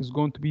line is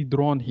going to be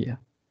drawn here.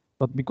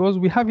 But because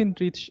we haven't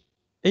reached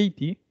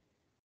 80,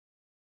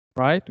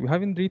 right? We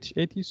haven't reached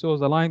 80, so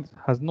the line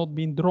has not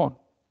been drawn.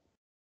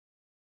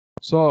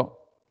 So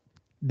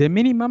the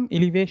minimum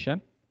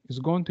elevation is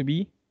going to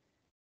be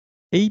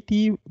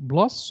 80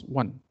 plus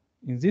 1.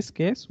 In this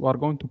case, we are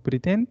going to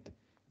pretend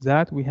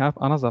that we have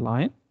another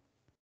line.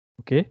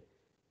 Okay,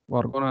 we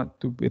are going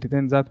to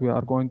pretend that we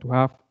are going to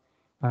have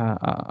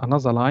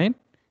another line,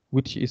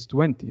 which is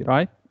 20,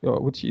 right?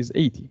 Which is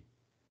 80.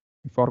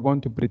 If we are going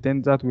to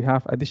pretend that we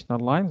have additional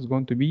line, it's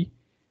going to be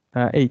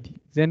 80.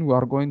 Then we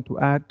are going to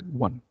add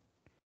 1.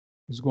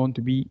 It's going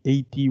to be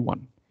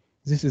 81.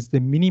 This is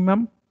the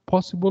minimum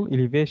possible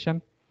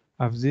elevation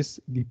of this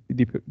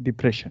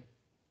depression.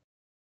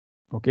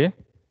 Okay,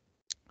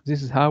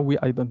 this is how we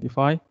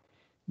identify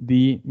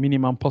the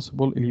minimum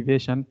possible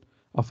elevation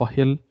of a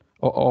hill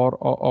or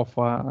of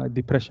a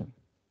depression.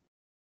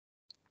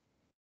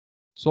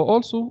 So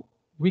also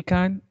we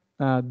can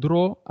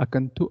draw a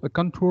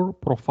contour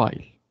profile.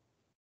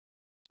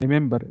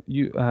 Remember,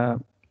 you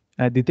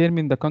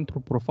determine the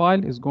contour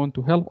profile is going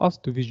to help us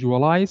to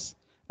visualize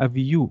a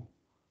view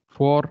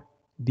for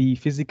the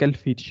physical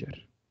feature.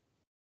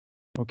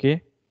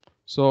 Okay,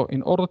 so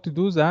in order to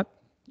do that,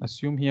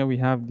 assume here we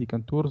have the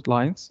contour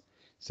lines.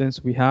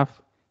 Since we have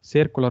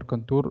circular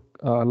contour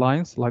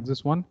lines like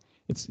this one,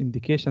 it's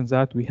indication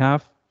that we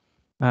have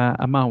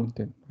a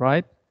mountain,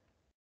 right?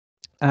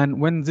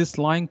 And when this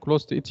line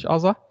close to each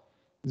other,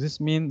 this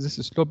means this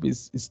slope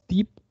is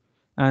steep,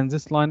 and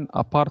this line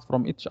apart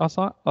from each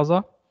other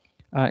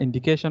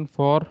indication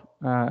for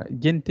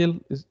gentle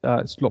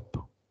slope.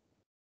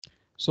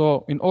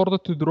 So in order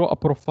to draw a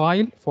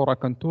profile for a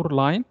contour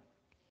line,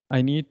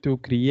 I need to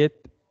create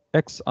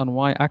X and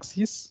Y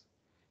axis.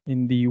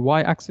 In the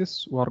Y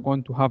axis, we are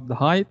going to have the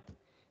height,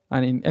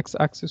 and in X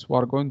axis, we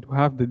are going to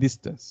have the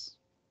distance.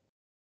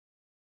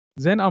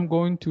 Then I'm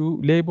going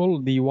to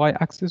label the Y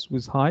axis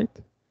with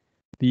height.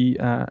 The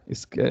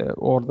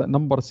or the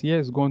numbers here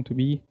is going to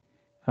be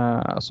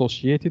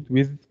associated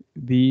with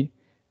the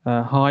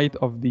height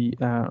of the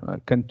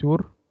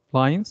contour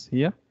lines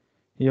here.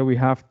 Here we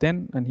have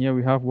 10, and here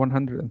we have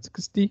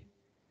 160.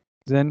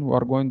 Then we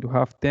are going to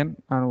have 10,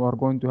 and we are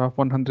going to have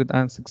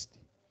 160.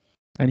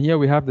 And here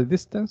we have the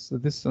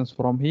distance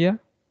from here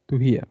to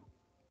here.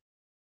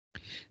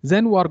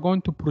 Then we are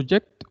going to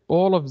project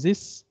all of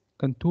these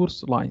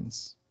contours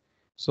lines.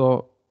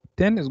 So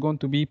 10 is going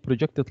to be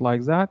projected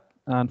like that,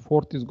 and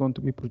 40 is going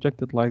to be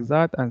projected like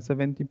that, and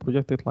 70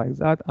 projected like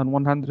that, and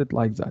 100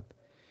 like that.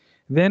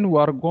 Then we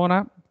are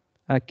gonna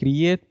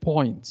create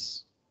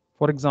points.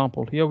 For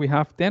example, here we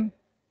have 10,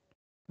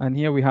 and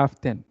here we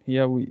have 10.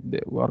 Here we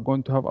are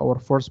going to have our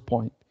first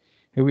point.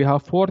 Here we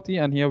have 40,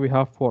 and here we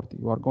have 40.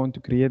 We are going to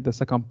create the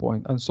second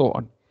point, and so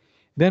on.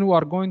 Then we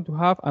are going to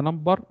have a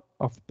number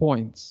of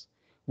points.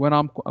 When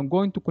I'm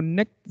going to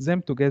connect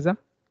them together,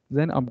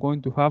 then I'm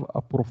going to have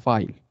a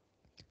profile.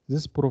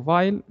 This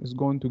profile is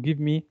going to give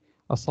me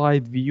a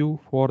side view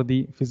for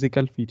the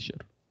physical feature.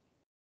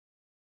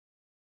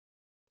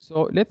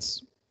 So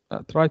let's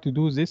try to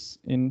do this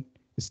in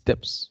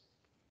steps.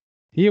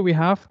 Here we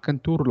have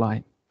contour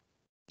line,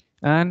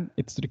 and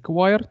it's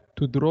required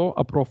to draw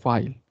a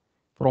profile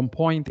from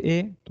point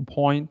A to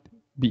point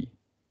B.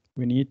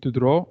 We need to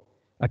draw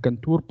a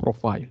contour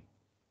profile.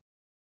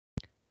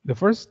 The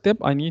first step,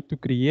 I need to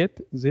create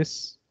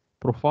this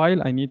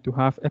profile. I need to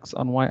have X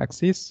and Y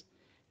axis.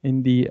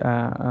 In the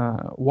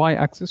Y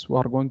axis, we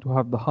are going to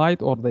have the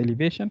height or the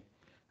elevation,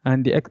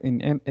 and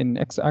in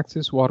X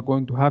axis, we are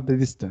going to have the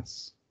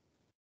distance.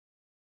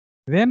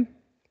 Then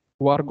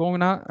we are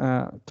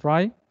gonna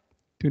try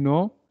to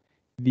know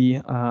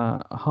the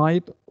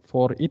height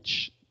for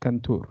each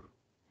contour.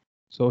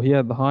 So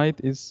here the height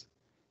is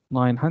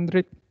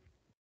 900,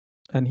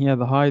 and here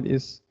the height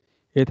is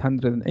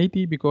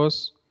 880,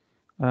 because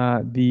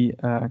the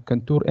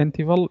contour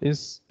interval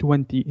is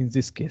 20 in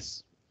this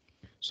case.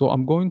 So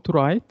I'm going to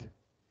write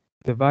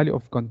the value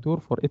of contour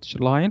for each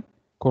line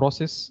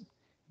crosses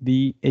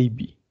the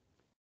AB.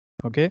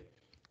 Okay,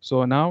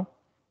 so now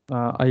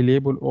I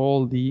label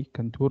all the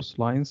contours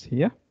lines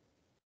here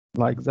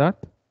like that.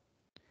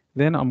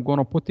 Then I'm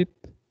gonna put it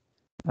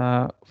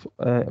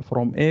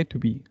from A to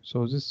B.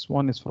 So this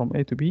one is from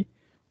A to B.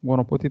 I'm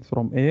gonna put it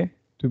from A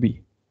to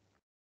B.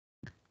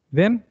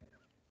 Then,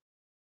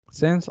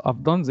 since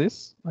I've done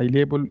this, I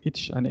label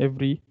each and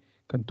every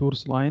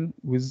contours line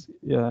with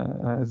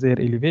their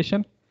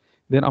elevation.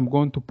 Then I'm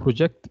going to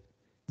project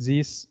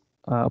these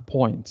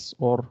points,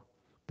 or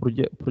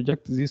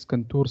project these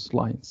contours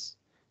lines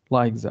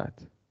like that.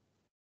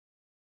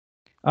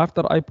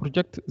 After I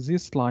project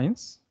these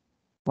lines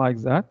like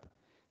that,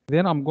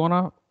 then I'm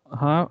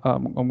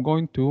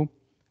going to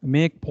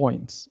make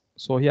points.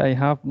 So here I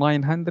have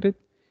 900,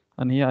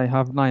 and here I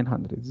have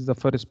 900. This is the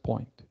first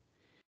point.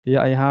 Here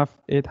I have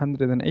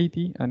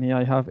 880, and here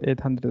I have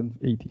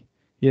 880.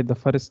 Here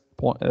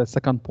the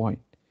second point.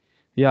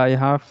 Here I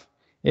have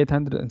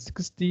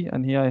 860,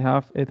 and here I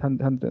have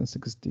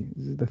 860.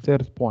 This is the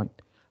third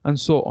point, and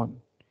so on,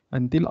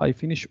 until I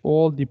finish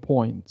all the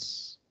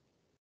points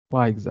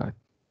like that.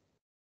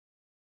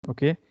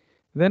 Okay,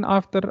 then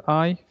after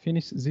I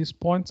finish these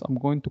points, I'm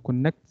going to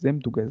connect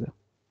them together.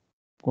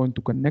 I'm going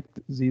to connect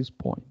these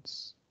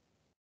points.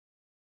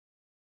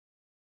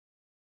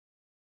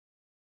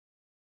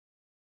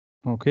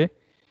 Okay,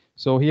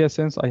 so here,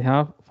 since I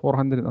have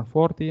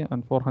 440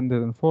 and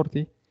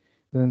 440,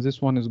 then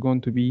this one is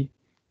going to be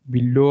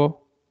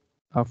below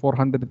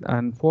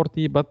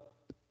 440, but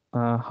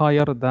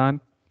higher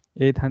than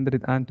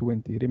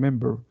 820.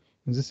 Remember,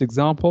 in this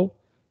example,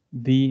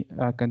 the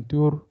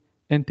contour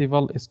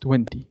interval is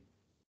 20.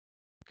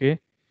 Okay,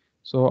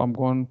 so I'm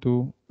going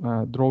to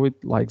draw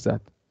it like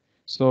that.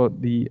 So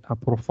the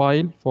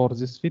profile for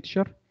this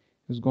feature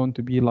is going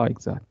to be like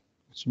that,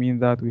 which means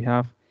that we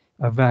have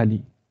a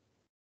valley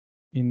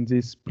in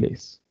this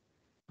place,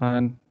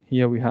 and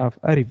here we have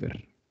a river.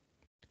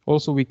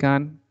 Also, we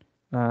can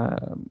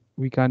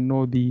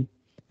know the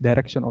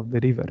direction of the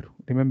river.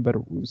 Remember,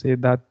 we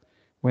said that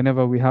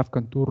whenever we have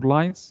contour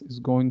lines, it's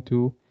going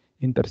to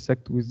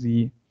intersect with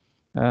the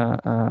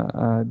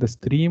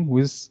stream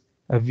with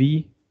a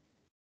V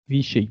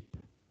shape,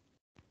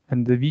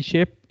 and the V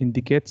shape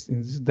indicates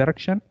in this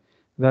direction.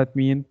 That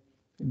means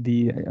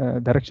the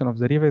direction of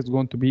the river is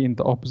going to be in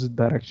the opposite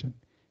direction.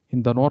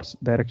 in the north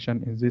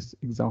direction in this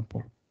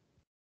example.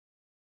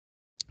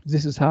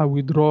 This is how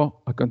we draw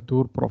a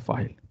contour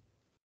profile.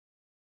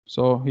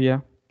 So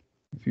here,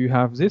 if you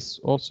have this,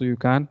 also you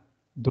can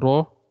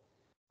draw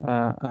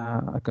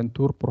a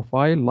contour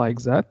profile like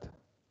that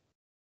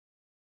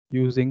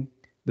using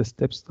the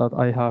steps that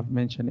I have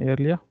mentioned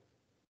earlier.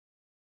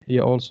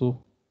 Here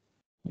also,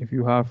 if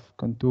you have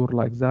contour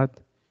like that,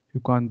 you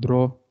can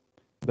draw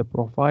the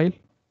profile,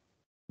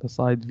 the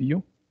side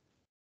view.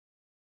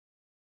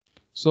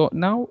 So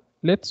now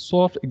let's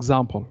solve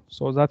example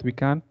so that we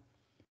can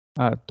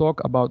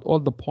talk about all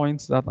the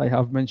points that I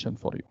have mentioned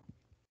for you.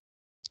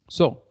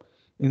 So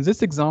in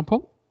this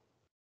example,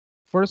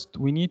 first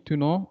we need to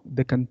know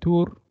the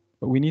contour.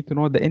 We need to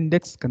know the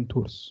index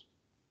contours.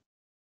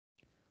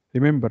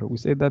 Remember, we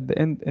said that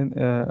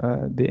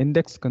the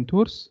index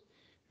contours,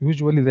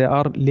 usually they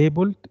are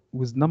labeled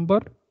with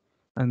number,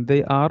 and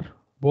they are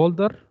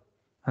bolder,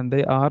 and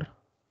they are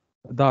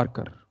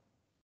darker,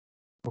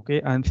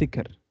 okay, and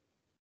thicker.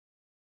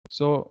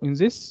 So in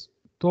this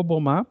topo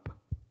map,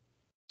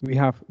 we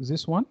have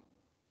this one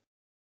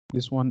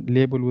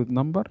labeled with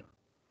number,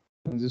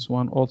 and this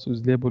one also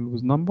is labeled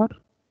with number,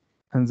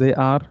 and they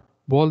are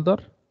bolder,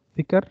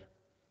 thicker,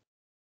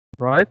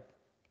 right?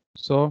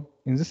 So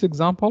in this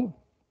example,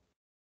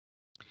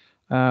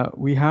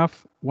 we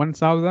have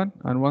 1000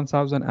 and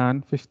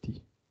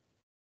 1050.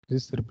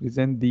 This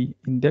represent the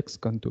index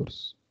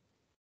contours.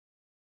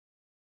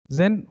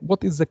 Then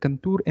what is the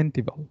contour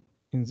interval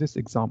in this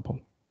example?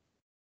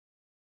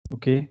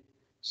 Okay,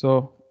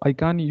 so I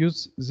can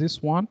use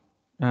this one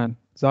and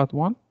that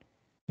one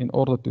in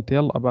order to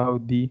tell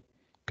about the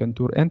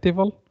contour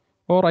interval,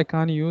 or I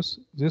can use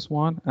this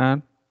one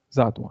and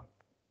that one.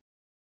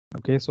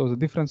 Okay, so the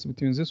difference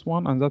between this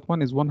one and that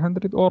one is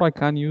 100, or I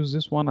can use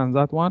this one and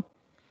that one.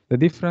 The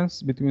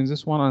difference between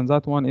this one and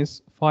that one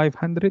is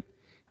 500,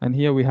 and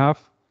here we have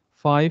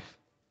 5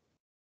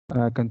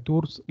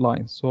 contours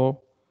lines.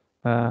 So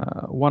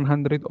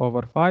 100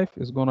 over 5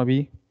 is going to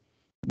be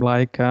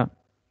like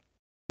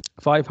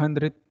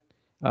 500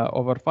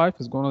 over 5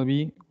 is going to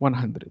be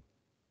 100.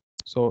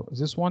 So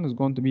this one is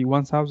going to be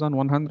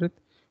 1100,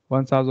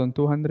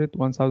 1200,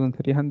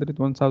 1300,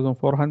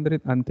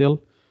 1400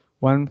 until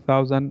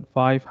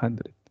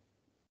 1500.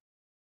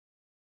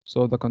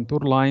 So the contour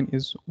line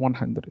is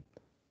 100.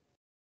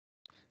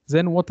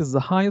 Then what is the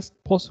highest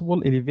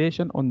possible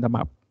elevation on the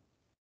map?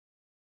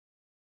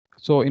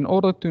 So in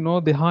order to know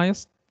the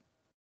highest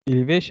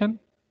elevation,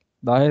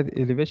 the highest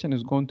elevation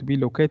is going to be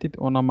located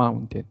on a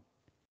mountain.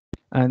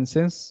 And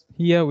since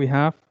here we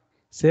have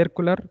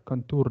circular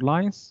contour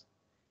lines,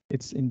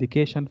 it's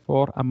indication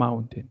for a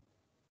mountain.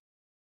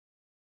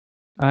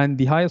 And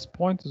the highest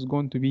point is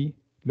going to be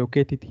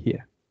located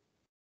here.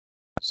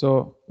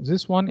 So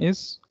this one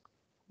is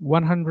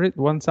 100,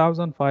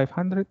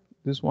 1500.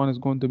 This one is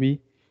going to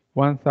be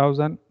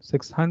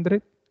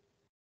 1600.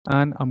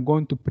 And I'm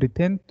going to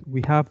pretend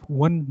we have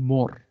one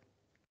more.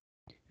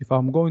 If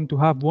I'm going to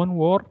have one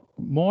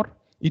more,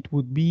 it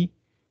would be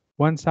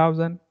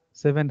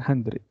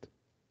 1700.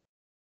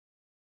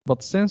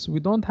 But since we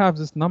don't have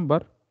this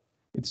number,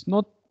 it's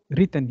not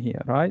written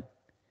here, right?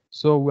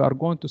 So we are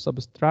going to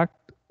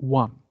subtract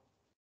 1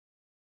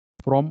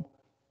 from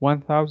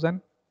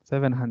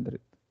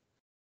 1700.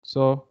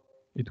 So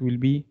it will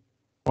be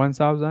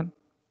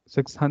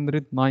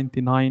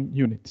 1699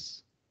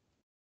 units.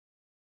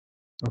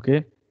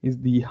 Okay, is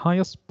the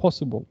highest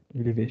possible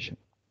elevation.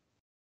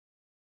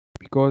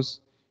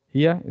 Because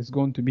here is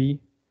going to be,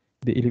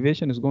 the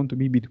elevation is going to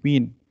be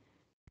between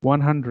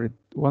 100,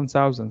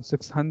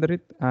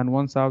 1600 and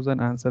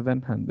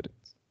 1700.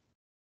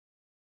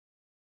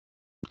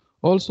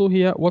 Also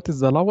here, what is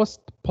the lowest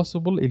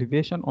possible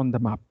elevation on the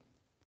map?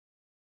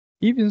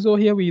 Even though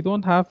here we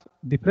don't have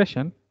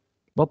depression,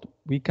 but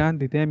we can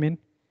determine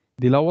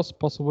the lowest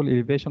possible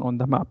elevation on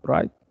the map,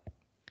 right?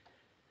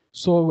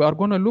 So we are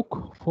going to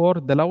look for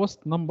the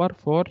lowest number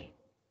for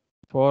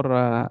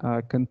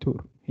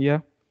contour.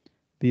 Here,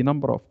 the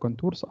number of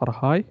contours are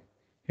high.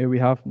 Here we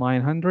have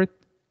 900.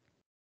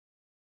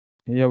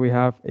 Here we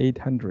have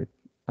 800.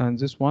 And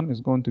this one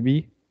is going to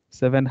be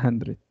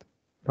 700,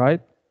 right?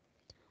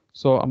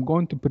 So I'm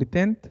going to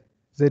pretend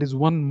there is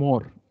one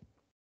more.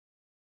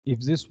 If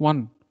this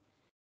one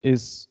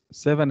is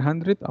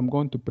 700, I'm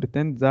going to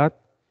pretend that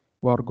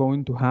we are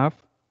going to have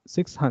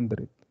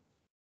 600,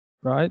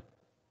 right?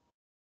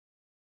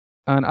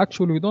 And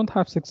actually we don't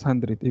have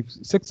 600. If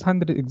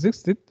 600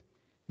 existed,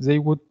 they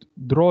would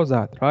draw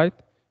that, right?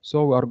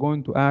 So we are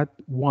going to add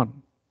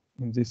 1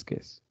 in this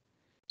case.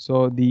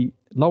 So the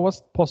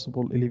lowest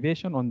possible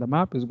elevation on the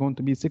map is going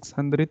to be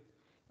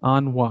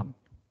 601.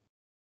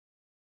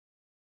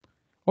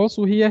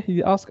 Also here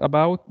he asked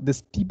about the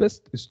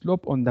steepest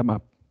slope on the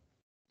map.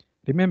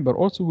 Remember,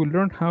 also we'll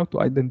learn how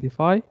to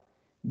identify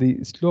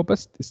the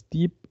steepest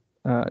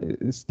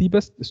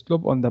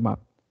slope on the map.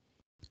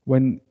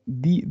 When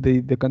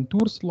the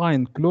contours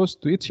line close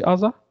to each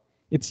other,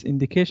 it's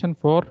indication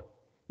for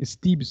a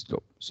steep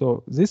slope.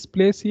 So this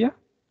place here,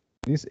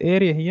 this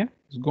area here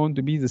is going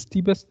to be the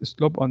steepest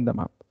slope on the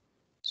map.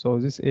 So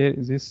this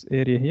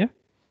area here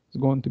is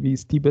going to be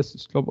steepest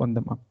slope on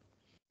the map.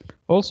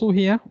 Also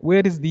here,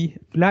 where is the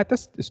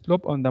flattest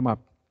slope on the map?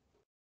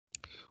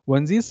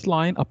 When these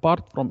line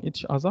apart from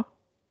each other,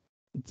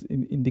 it's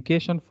an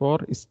indication for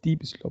a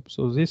steep slope.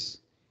 So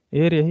this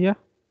area here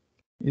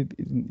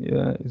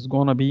is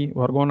gonna be,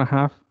 we're gonna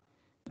have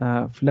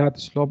flat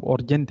slope or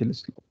gentle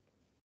slope.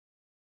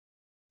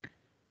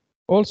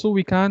 Also,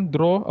 we can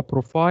draw a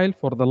profile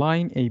for the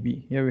line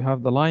AB. Here we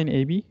have the line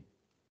AB.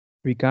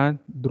 We can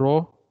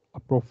draw a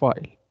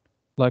profile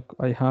like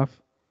I have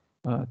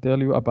tell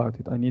you about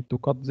it. I need to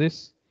cut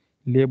this,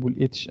 label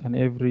each and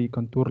every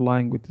contour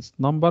line with its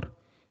number.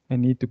 I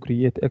need to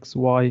create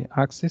XY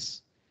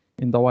axis.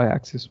 In the Y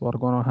axis, we're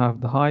going to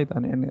have the height,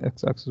 and in the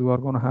X axis, we're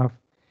going to have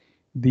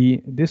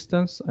the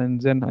distance.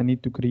 And then I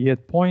need to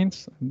create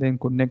points and then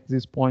connect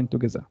this point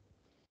together.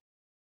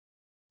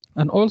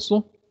 And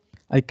also,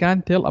 I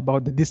can tell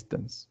about the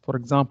distance. For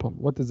example,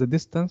 what is the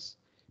distance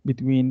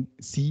between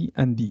C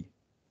and D?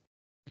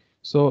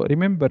 So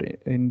remember,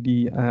 in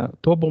the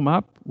topo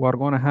map, we're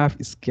going to have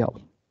a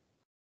scale.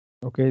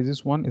 Okay,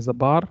 this one is a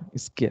bar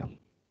scale.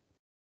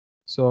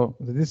 So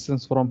the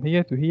distance from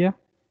here to here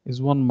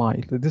is 1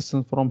 mile. The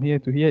distance from here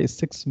to here is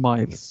 6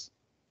 miles.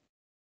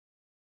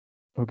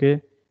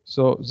 Okay,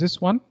 so this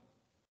one,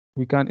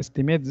 we can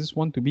estimate this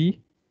one to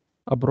be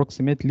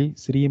approximately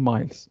 3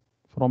 miles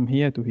from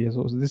here to here.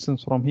 So the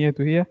distance from here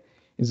to here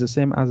is the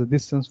same as the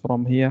distance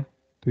from here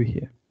to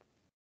here.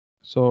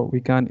 So we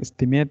can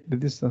estimate the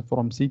distance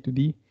from C to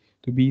D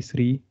to be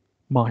 3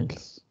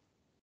 miles.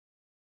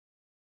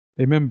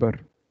 Remember,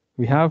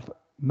 we have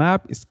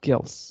map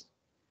scales,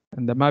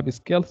 and the map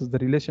scales is the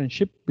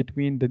relationship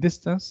between the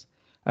distance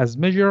as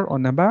measured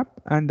on a map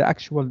and the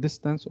actual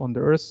distance on the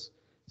Earth's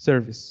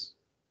surface.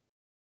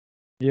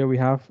 Here we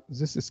have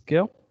this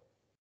scale,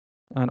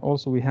 and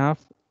also we have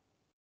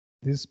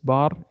this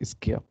bar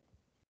scale.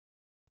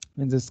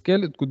 In the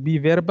scale, it could be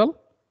variable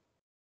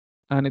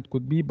and it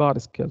could be bar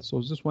scale.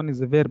 So this one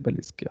is a variable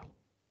scale,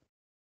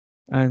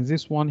 and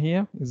this one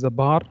here is a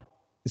bar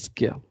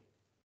scale.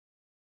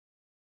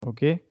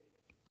 Okay,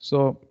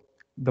 so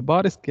the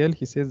bar scale,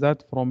 he says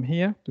that from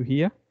here to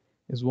here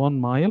is 1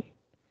 mile,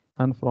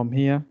 and from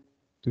here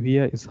to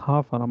here is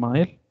half a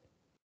mile,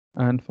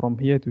 and from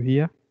here to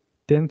here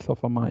 1/10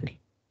 of a mile.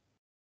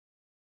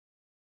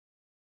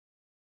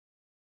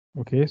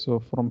 Okay, so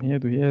from here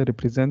to here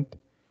represent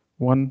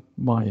 1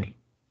 mile.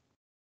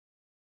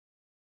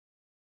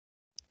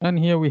 And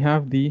here we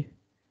have the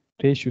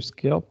ratio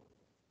scale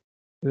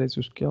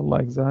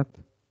like that.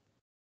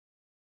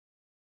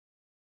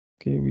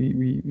 Okay,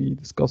 we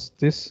discussed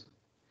this.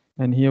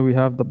 And here we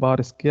have the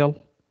bar scale.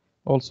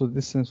 Also,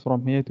 distance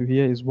from here to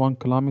here is 1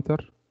 kilometer.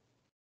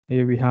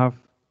 Here we have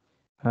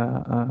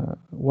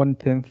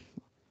 1/10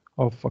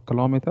 of a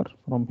kilometer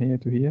from here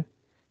to here.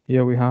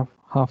 Here we have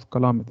half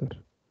kilometer.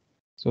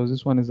 So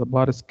this one is a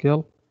bar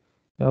scale,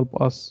 help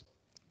us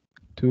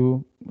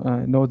to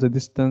know the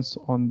distance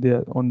on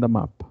the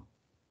map.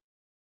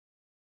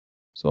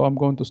 So I'm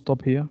going to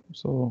stop here.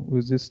 So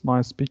with these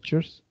nice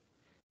pictures,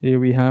 here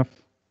we have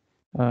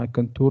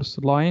contours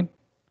line,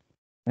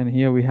 and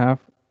here we have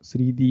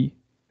 3D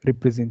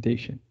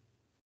representation.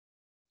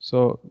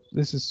 So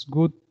this is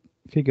good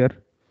figure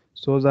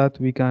so that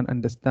we can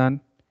understand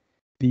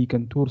the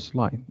contours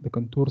line. The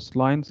contours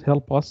lines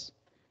help us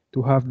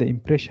to have the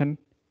impression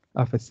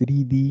of a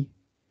 3D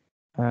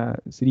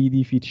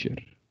feature.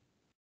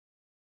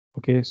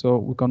 Okay, so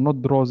we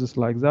cannot draw this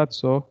like that.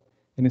 So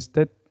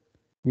instead,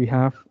 we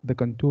have the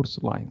contours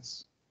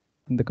lines,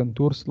 and the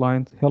contours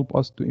lines help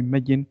us to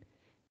imagine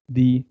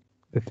the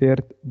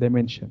third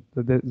dimension,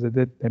 the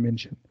dead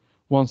dimension.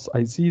 Once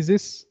I see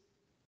this,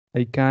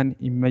 I can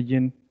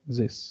imagine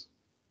this.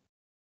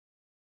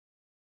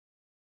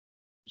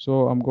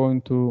 So I'm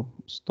going to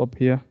stop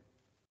here.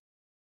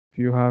 If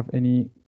you have any